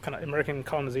the kind of American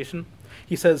colonization,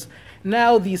 he says,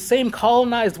 now these same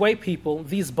colonized white people,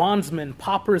 these bondsmen,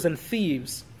 paupers, and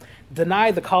thieves,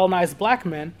 deny the colonized black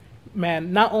man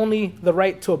not only the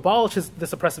right to abolish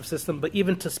this oppressive system, but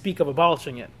even to speak of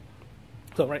abolishing it.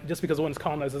 So, right, just because one is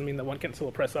colonized doesn't mean that one can still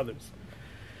oppress others.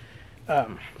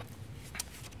 There's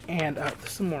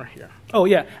some more here. Oh,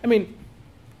 yeah. I mean,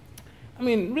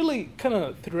 really kind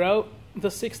of throughout the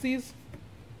 60s,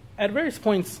 at various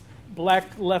points,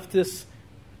 black leftists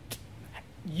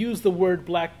use the word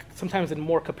black sometimes in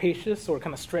more capacious or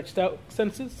kind of stretched out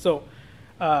senses. So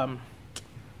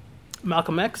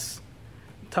Malcolm X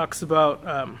talks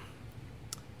about,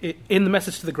 in the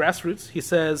message to the grassroots, he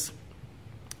says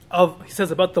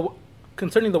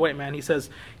concerning the white man, he says,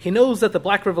 he knows that the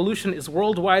black revolution is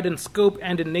worldwide in scope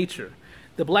and in nature.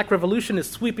 The black revolution is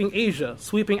sweeping Asia,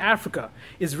 sweeping Africa,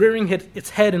 is rearing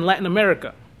its head in Latin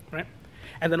America, right?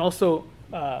 And then also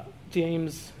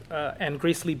James and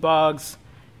Grace Lee Boggs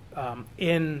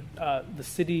in The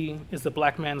City is the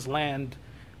Black Man's Land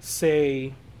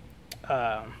say,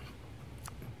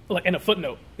 like in a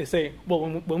footnote, they say, well,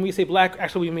 when we say black,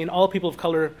 actually we mean all people of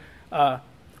color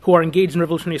who are engaged in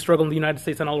revolutionary struggle in the United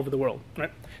States and all over the world,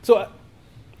 right? So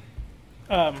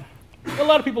a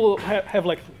lot of people have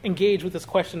like engaged with this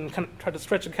question and kind of tried to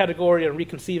stretch a category and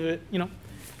reconceive it,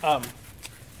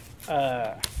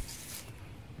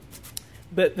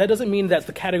 but that doesn't mean that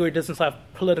the category doesn't have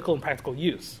political and practical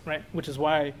use, right? Which is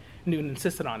why Newton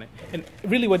insisted on it. And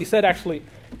really what he said actually,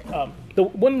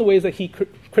 one of the ways that he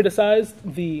criticized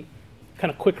the kind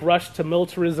of quick rush to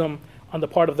militarism on the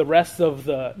part of the rest of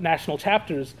the national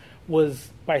chapters was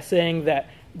by saying that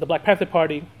the Black Panther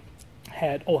Party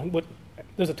had,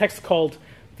 there's a text called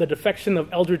The Defection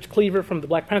of Eldridge Cleaver from the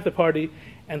Black Panther Party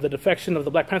and the Defection of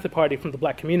the Black Panther Party from the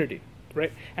Black Community,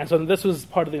 right? And so this was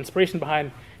part of the inspiration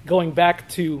behind going back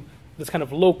to this kind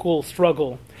of local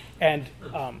struggle. And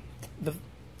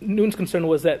Newton's concern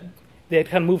was that they had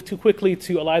kind of moved too quickly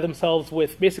to ally themselves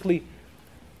with basically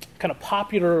kind of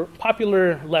popular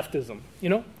leftism,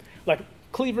 Like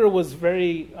Cleaver was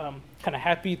very kind of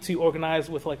happy to organize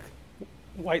with like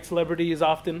white celebrities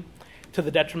often, to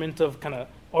the detriment of kind of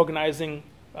organizing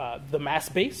the mass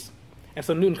base. And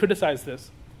so Newton criticized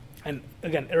this and,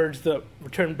 again, urged the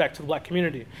return back to the black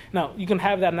community. Now, you can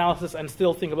have that analysis and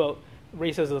still think about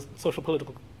race as a social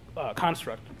political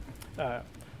construct. So,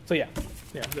 yeah,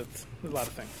 that's a lot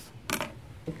of things.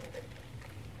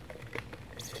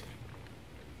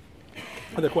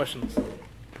 Other questions? This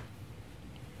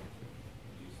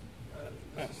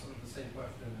is sort of the same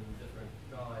question in different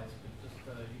guise, but just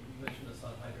you mentioned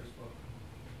Assad Haider's book,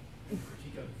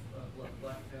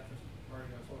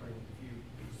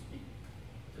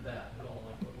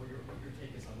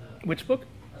 Which book?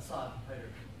 Assad, Hyder.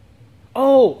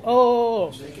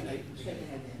 Oh.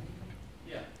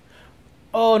 Yeah.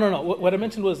 Oh, no. What I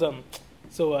mentioned was when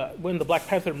the Black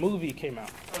Panther movie came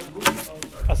out,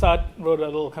 Assad wrote a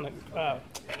little kind of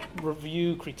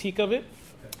review critique of it.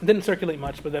 It didn't circulate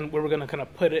much, but then we were going to kind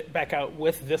of put it back out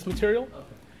with this material,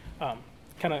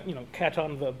 kind of catch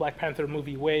on the Black Panther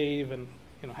movie wave and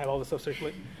have all this stuff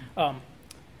circulate. I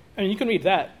mean, you can read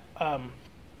that. Yeah.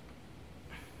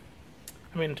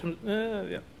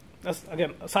 That's,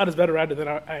 again, Assad is better at it than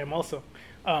I am also.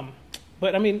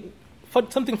 But I mean,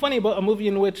 something funny about a movie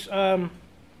in which a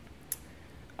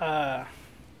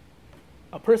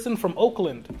person from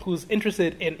Oakland who's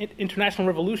interested in international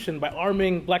revolution by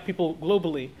arming black people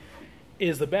globally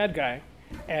is the bad guy,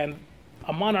 and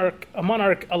a monarch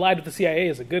allied with the CIA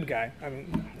is a good guy. I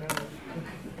mean,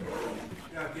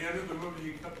 yeah, at the end of the movie,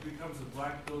 he becomes a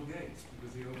black Bill Gates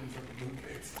because he opens up the Bill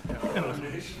Gates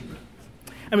Foundation.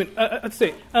 I mean, I'd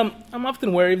say I'm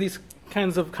often wary of these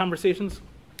kinds of conversations.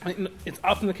 It's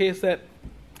often the case that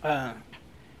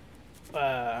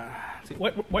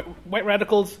white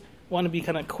radicals want to be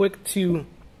kind of quick to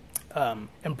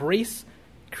embrace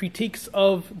critiques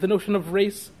of the notion of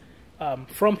race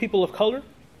from people of color,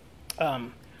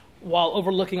 while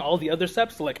overlooking all the other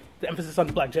steps, like the emphasis on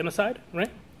black genocide,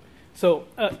 right? So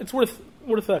it's worth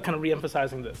kind of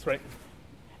re-emphasizing this, right?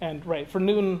 And right, for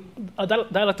Newton, a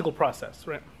dialectical process,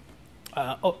 right?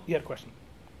 You had a question.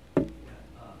 Thank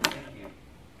you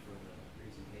for the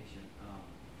presentation.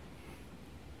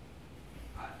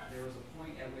 There was a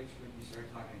point at which when you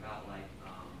started talking about like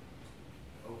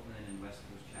Oakland and West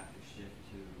Coast chapter shift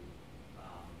to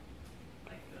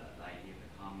like the idea of the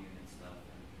commune and stuff,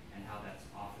 and how that's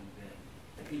often been,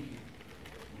 I think you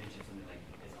mentioned something like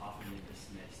it's often been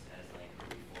dismissed as like a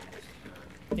reformist term.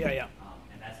 Yeah.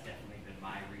 And that's definitely been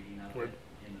my reading of it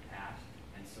in the past.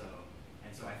 And so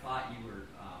I thought you were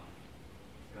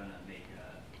gonna make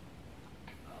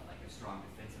like a strong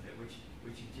defense of it, which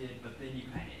you did, but then you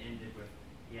kind of ended with,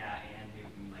 and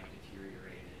Newton like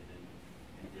deteriorated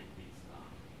and did these,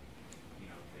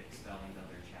 expelling the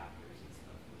other chapters and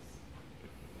stuff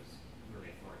was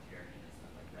really authoritarian and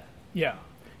stuff like that. Yeah.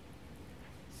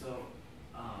 So,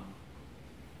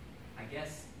 I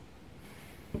guess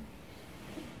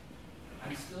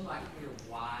I'm still not clear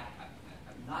why,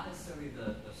 not necessarily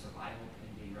the survival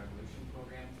pending revolution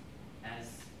program as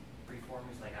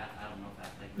reformers, like I don't know if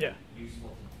that's like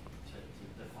useful to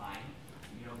define,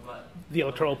 but the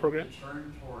electoral program? The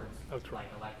turn towards like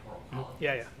electoral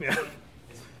politics. Yeah.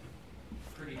 Is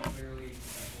pretty clearly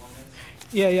reformist.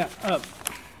 Yeah. I wonder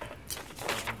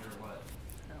what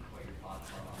your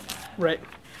thoughts are on that. Right.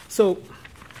 So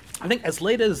I think as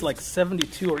late as like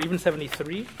 72 or even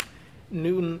 73,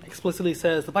 Newton explicitly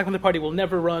says the Black Panther Party will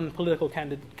never run political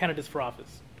candidates for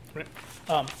office. Right?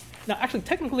 Now, actually,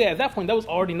 technically, at that point, that was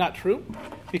already not true,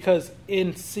 because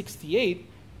in '68,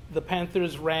 the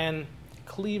Panthers ran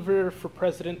Cleaver for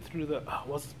president through the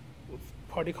what's the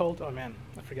party called? Oh man,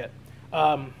 I forget.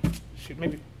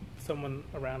 Maybe someone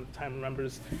around the time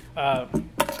remembers. I'll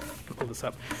pull this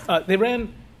up. They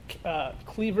ran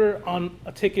Cleaver on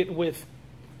a ticket with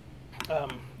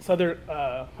this other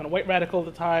kind of white radical at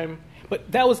the time.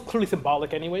 But that was clearly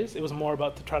symbolic anyways. It was more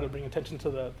about to try to bring attention to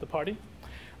the party.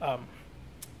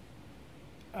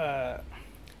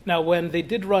 Now, when they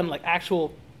did run like an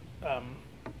actual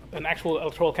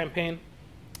electoral campaign,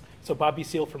 so Bobby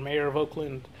Seale for mayor of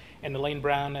Oakland and Elaine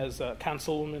Brown as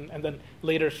councilwoman, and then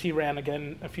later she ran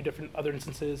again a few different other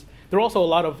instances. There were also a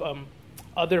lot of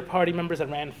other party members that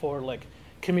ran for like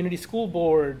community school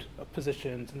board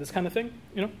positions and this kind of thing,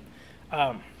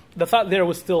 The thought there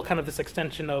was still kind of this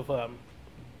extension of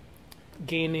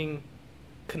gaining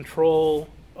control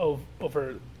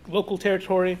over local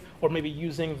territory, or maybe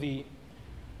using the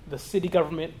city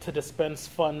government to dispense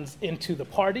funds into the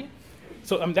party.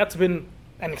 So that's been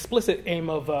an explicit aim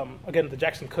of, again, the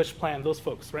Jackson Kush plan, those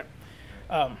folks, right?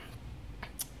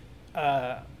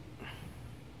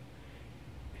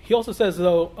 He also says,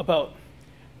 though, about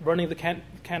running the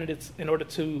candidates in order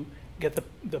to get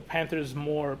the Panthers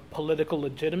more political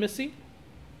legitimacy,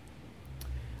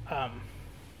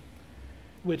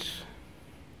 which,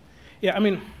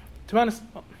 to be honest,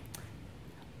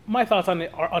 my thoughts on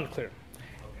it are unclear.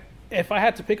 Okay. If I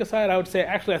had to pick a side, I would say,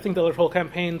 actually, I think the electoral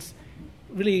campaigns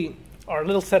really are a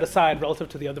little set aside relative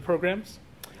to the other programs.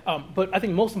 But I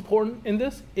think most important in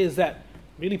this is that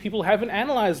really people haven't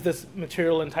analyzed this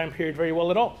material and time period very well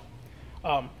at all.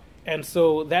 And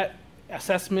so that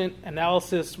assessment,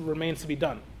 analysis remains to be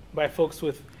done by folks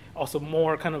with also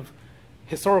more kind of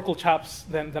historical chops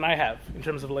than I have in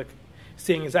terms of like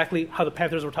seeing exactly how the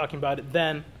Panthers were talking about it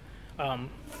then,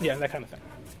 that kind of thing.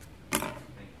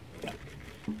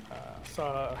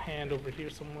 saw a hand over here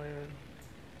somewhere.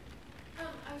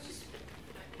 I was just,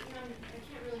 I can't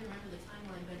really remember the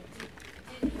timeline, but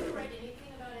did you write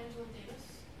anything about Angela Davis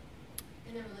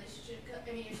in their relationship?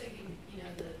 I mean, you're saying,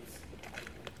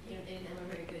 they didn't have a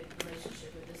very good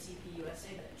relationship with the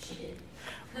CPUSA, but she did.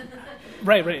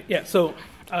 Right, yeah. So,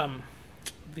 a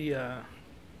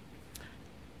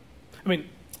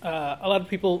lot of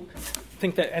people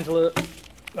think that Angela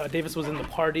Davis was in the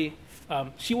party.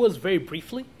 She was very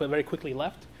briefly, but very quickly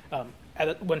left.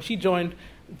 When she joined,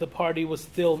 the party was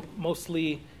still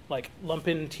mostly like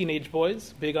lumpen teenage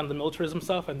boys, big on the militarism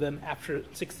stuff, and then after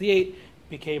 '68,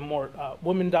 became more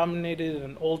women-dominated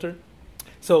and older.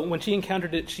 So when she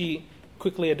encountered it, she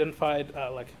quickly identified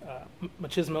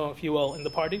machismo, if you will, in the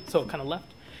party, so kind of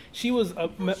left. She was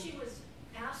she was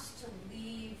asked to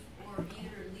leave, or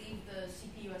either leave the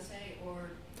CPUSA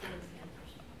or join the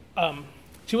Panthers.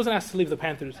 She wasn't asked to leave the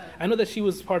Panthers. I know that she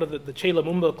was part of the Che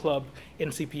Lumumba Club in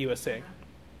CPUSA.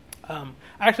 I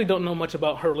actually don't know much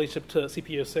about her relationship to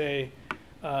CPUSA,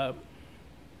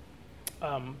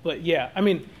 but yeah, I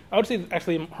would say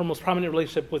actually her most prominent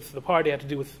relationship with the party had to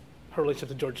do with her relationship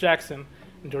to George Jackson.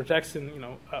 And George Jackson,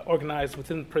 organized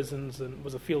within prisons and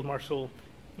was a field marshal,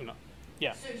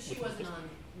 yeah. So she wasn't on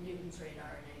Newton's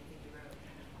radar in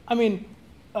anything you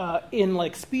wrote?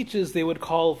 In speeches, they would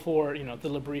call for, the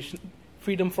liberation,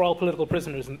 freedom for all political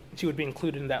prisoners, and she would be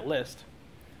included in that list.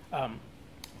 But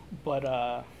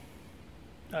not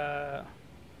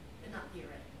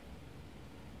theoretic.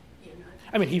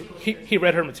 He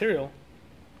read her material.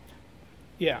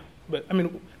 Yeah, but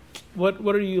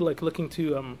what are you looking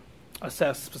to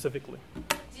assess specifically?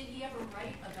 Did he ever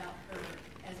write about her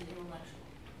as an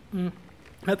intellectual?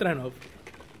 Not that I know of.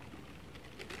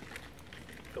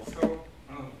 So,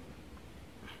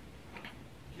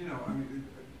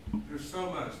 there's so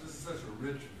much. This is such a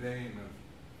rich vein of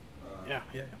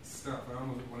stuff. I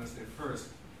almost want to say first,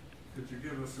 could you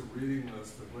give us a reading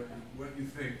list of what you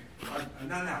think?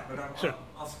 Not now, but sure.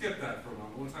 I'll skip that for a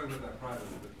moment. We'll talk about that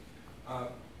privately.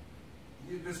 But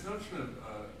this notion of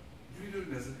Huey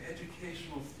Newton as an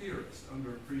educational theorist,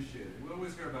 underappreciated. We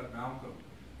always hear about Malcolm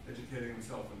educating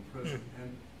himself in prison,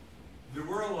 and there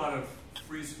were a lot of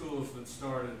free schools that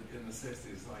started in the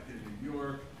 60s, like in New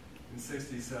York. In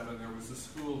 '67, there was a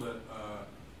school that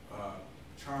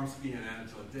Chomsky and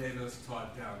Angela Davis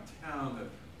taught downtown that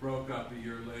broke up a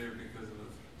year later because it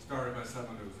was started by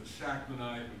someone who was a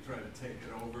Shackmanite who tried to take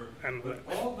it over. But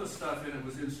all the stuff in it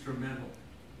was instrumental.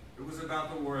 It was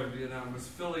about the war in Vietnam. It was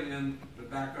filling in the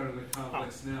background of the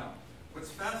complex now. What's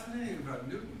fascinating about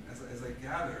Newton, as I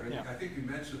gather, and I think you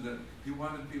mentioned that he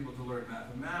wanted people to learn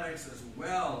mathematics as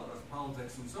well as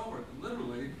politics and so forth.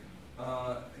 Literally,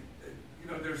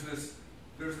 there's this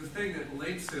thing that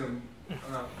links him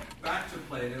back to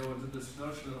Plato and to this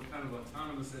notion of kind of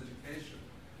autonomous education.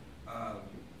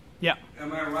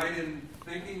 Am I right in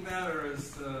thinking that, or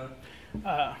is?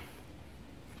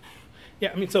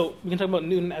 So we can talk about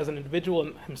Newton as an individual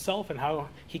and himself and how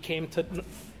he came to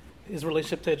his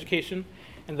relationship to education,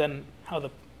 and then how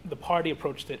the party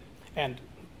approached it. And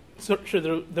so, sure,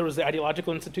 there was the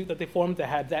ideological institute that they formed that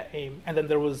had that aim, and then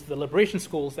there was the liberation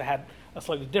schools that had a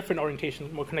slightly different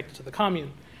orientation, more connected to the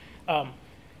commune.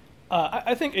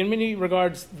 I think in many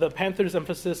regards, the Panthers'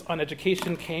 emphasis on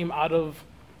education came out of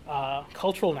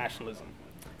cultural nationalism.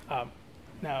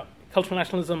 Now, cultural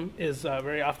nationalism is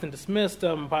very often dismissed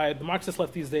by the Marxist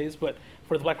left these days, but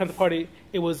for the Black Panther Party,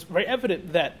 it was very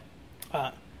evident that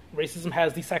racism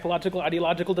has these psychological,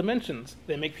 ideological dimensions.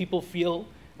 They make people feel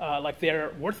like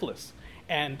they're worthless.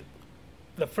 And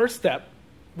the first step,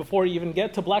 before you even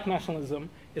get to black nationalism,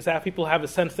 is to have people have a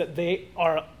sense that they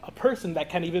are a person that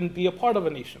can even be a part of a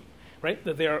nation, right?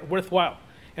 That they are worthwhile.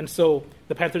 And so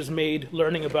the Panthers made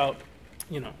learning about,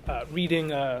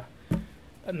 reading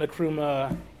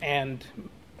Nkrumah and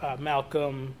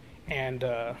Malcolm and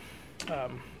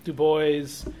Du Bois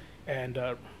and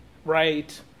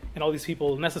Wright and all these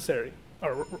people necessary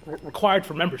or required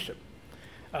for membership.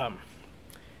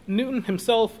 Newton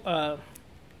himself,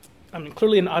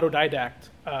 clearly an autodidact.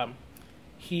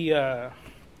 He,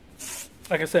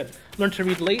 like I said, learned to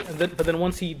read late, but then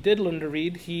once he did learn to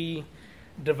read, he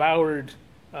devoured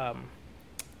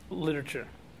literature.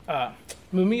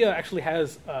 Mumia actually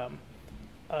has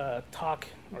a talk,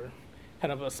 or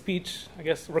kind of a speech, I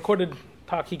guess, recorded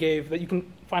talk he gave that you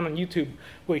can find on YouTube,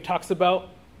 where he talks about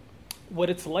what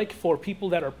it's like for people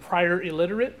that are prior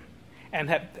illiterate and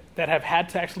that have had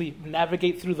to actually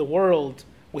navigate through the world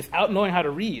without knowing how to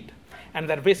read, and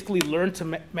that basically learned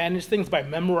to manage things by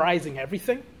memorizing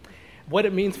everything. What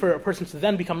it means for a person to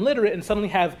then become literate and suddenly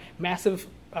have massive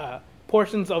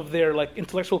portions of their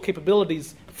intellectual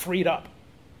capabilities freed up.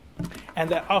 And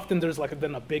that often there's like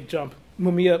then a big jump.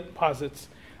 Mumia posits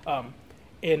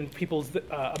in people's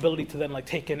ability to then like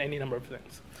take in any number of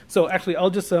things. So actually, I'll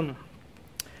just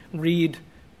read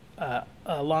a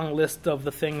long list of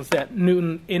the things that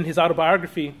Newton, in his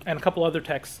autobiography and a couple other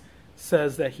texts,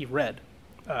 says that he read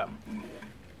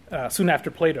soon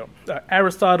after Plato.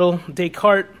 Aristotle,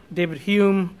 Descartes, David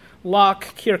Hume,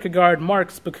 Locke, Kierkegaard,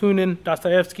 Marx, Bakunin,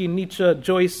 Dostoevsky, Nietzsche,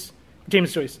 James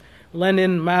Joyce,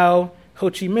 Lenin, Mao, Ho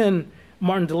Chi Minh,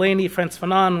 Martin Delaney, Frantz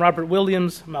Fanon, Robert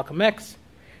Williams, Malcolm X,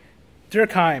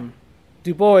 Durkheim,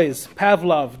 Du Bois,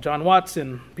 Pavlov, John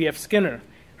Watson, B.F. Skinner,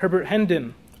 Herbert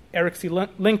Hendon, Eric C.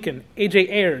 Lincoln, A.J.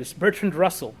 Ayers, Bertrand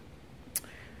Russell,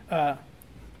 the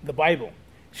Bible,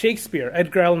 Shakespeare,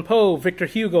 Edgar Allan Poe, Victor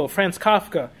Hugo, Franz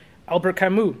Kafka, Albert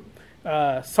Camus,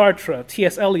 Sartre,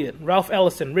 T.S. Eliot, Ralph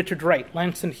Ellison, Richard Wright,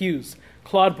 Langston Hughes,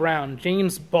 Claude Brown,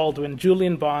 James Baldwin,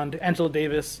 Julian Bond, Angela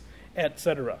Davis,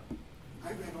 etc. I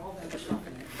read all that stuff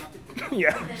and I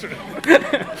Yeah, sure.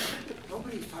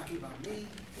 Nobody's talking about me.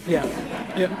 Yeah.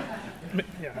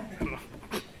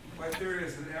 My theory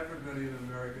is that everybody in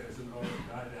America is an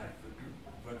autodidact,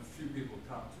 but few people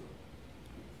talk to it.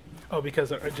 Oh,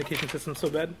 because our education system's so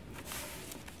bad?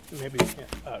 Maybe,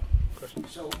 yeah. Question.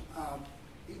 So,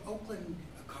 the Oakland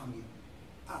commune,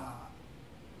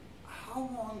 how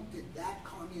long did that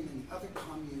commune and the other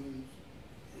communes,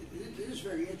 this is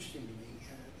very interesting to me,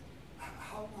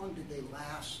 how long did they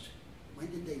last? When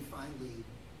did they finally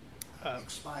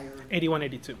expire? 81,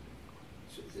 82.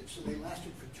 So they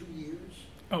lasted for 2 years?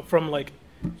 Oh, from like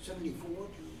 74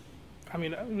 to?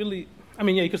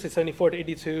 Yeah, you could say 74 to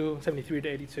 82, 73 to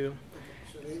 82. Okay,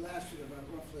 so they lasted about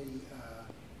roughly,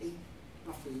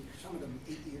 some of them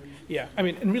 8 years. Yeah,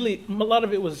 and really, a lot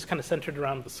of it was kind of centered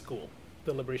around the school,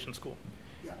 the Liberation School.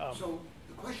 Yeah, so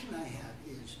the question I have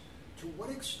is, to what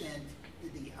extent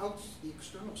did the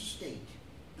external state,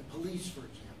 the police, for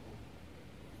example,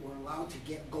 were allowed to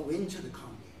go into the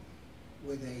commune?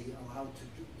 Were they allowed to?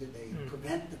 Did they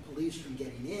prevent the police from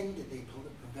getting in? Did they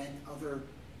prevent other?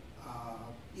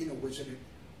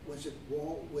 Was it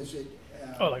wall? Was it?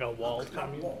 Like a walled not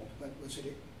commune. walled, but was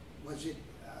it?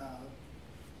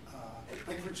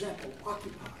 Like for example,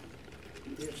 Occupy.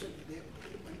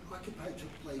 When Occupy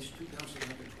took place,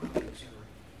 2011, 12, etc.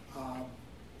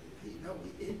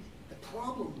 The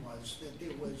problem was that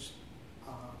there was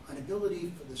an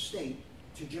ability for the state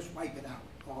to just wipe it out.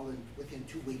 Within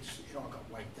 2 weeks, it all got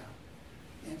wiped out.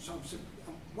 And so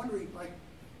I'm wondering,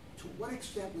 to what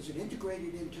extent was it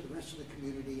integrated into the rest of the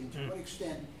community, and to what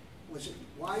extent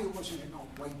why wasn't it not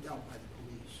wiped out by the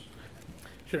police?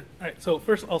 Sure. All right. So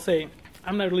first, I'll say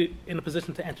I'm not really in a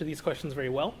position to answer these questions very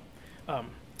well.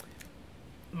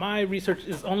 My research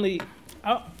is only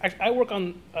I work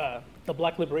on the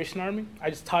Black Liberation Army. I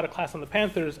just taught a class on the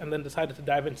Panthers, and then decided to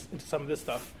dive into some of this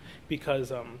stuff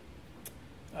because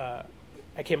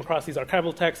I came across these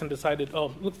archival texts and decided,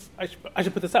 I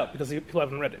should put this out because people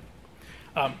haven't read it.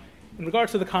 In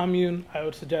regards to the commune, I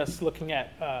would suggest looking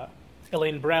at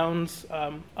Elaine Brown's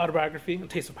autobiography, A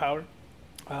Taste of Power.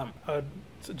 I would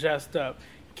suggest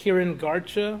Kiran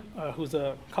Garcha, who's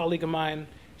a colleague of mine.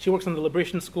 She works in the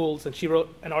liberation schools, and she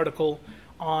wrote an article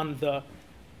on the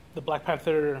Black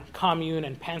Panther commune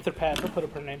and Panther Party. I'll put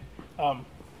up her name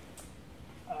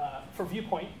for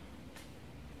Viewpoint.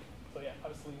 So yeah,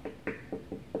 obviously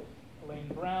Elaine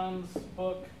Brown's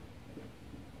book.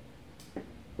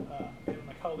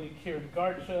 My colleague Kiran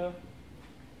Garcha,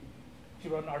 she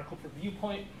wrote an article for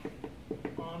Viewpoint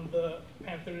on the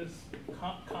Panthers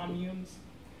communes.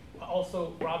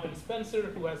 Also, Robin Spencer,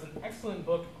 who has an excellent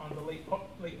book on the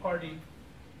late party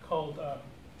called "The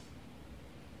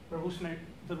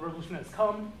Revolution Has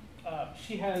Come."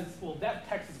 She has, that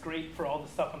text is great for all the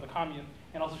stuff on the commune,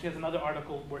 and also she has another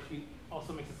article where she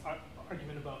also makes this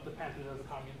argument about the Panthers as a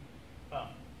commune.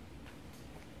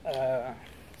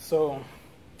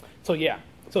 So yeah,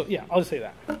 I'll just say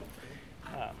that.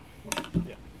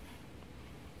 Yeah.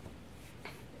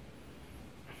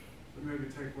 Maybe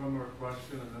take one more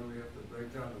question, and then we have to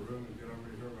break down the room and get over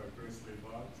here by Priestley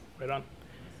Boggs. Right on.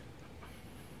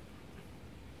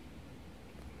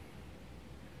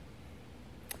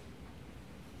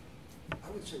 I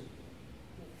would say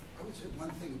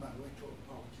one thing about electoral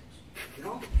politics. It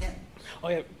all depends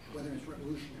whether it's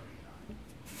revolutionary or not.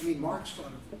 I mean, Marx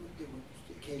thought there were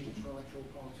occasions for electoral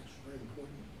politics were very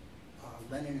important.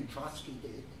 Lenin and Trotsky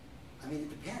did. I mean, it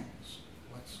depends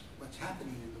what's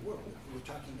happening in the world. If we're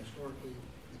talking historically,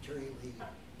 materially,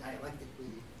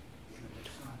 dialectically,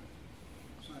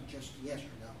 it's not just yes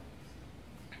or no.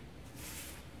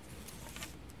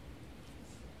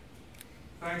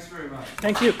 Thanks very much.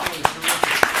 Thank you.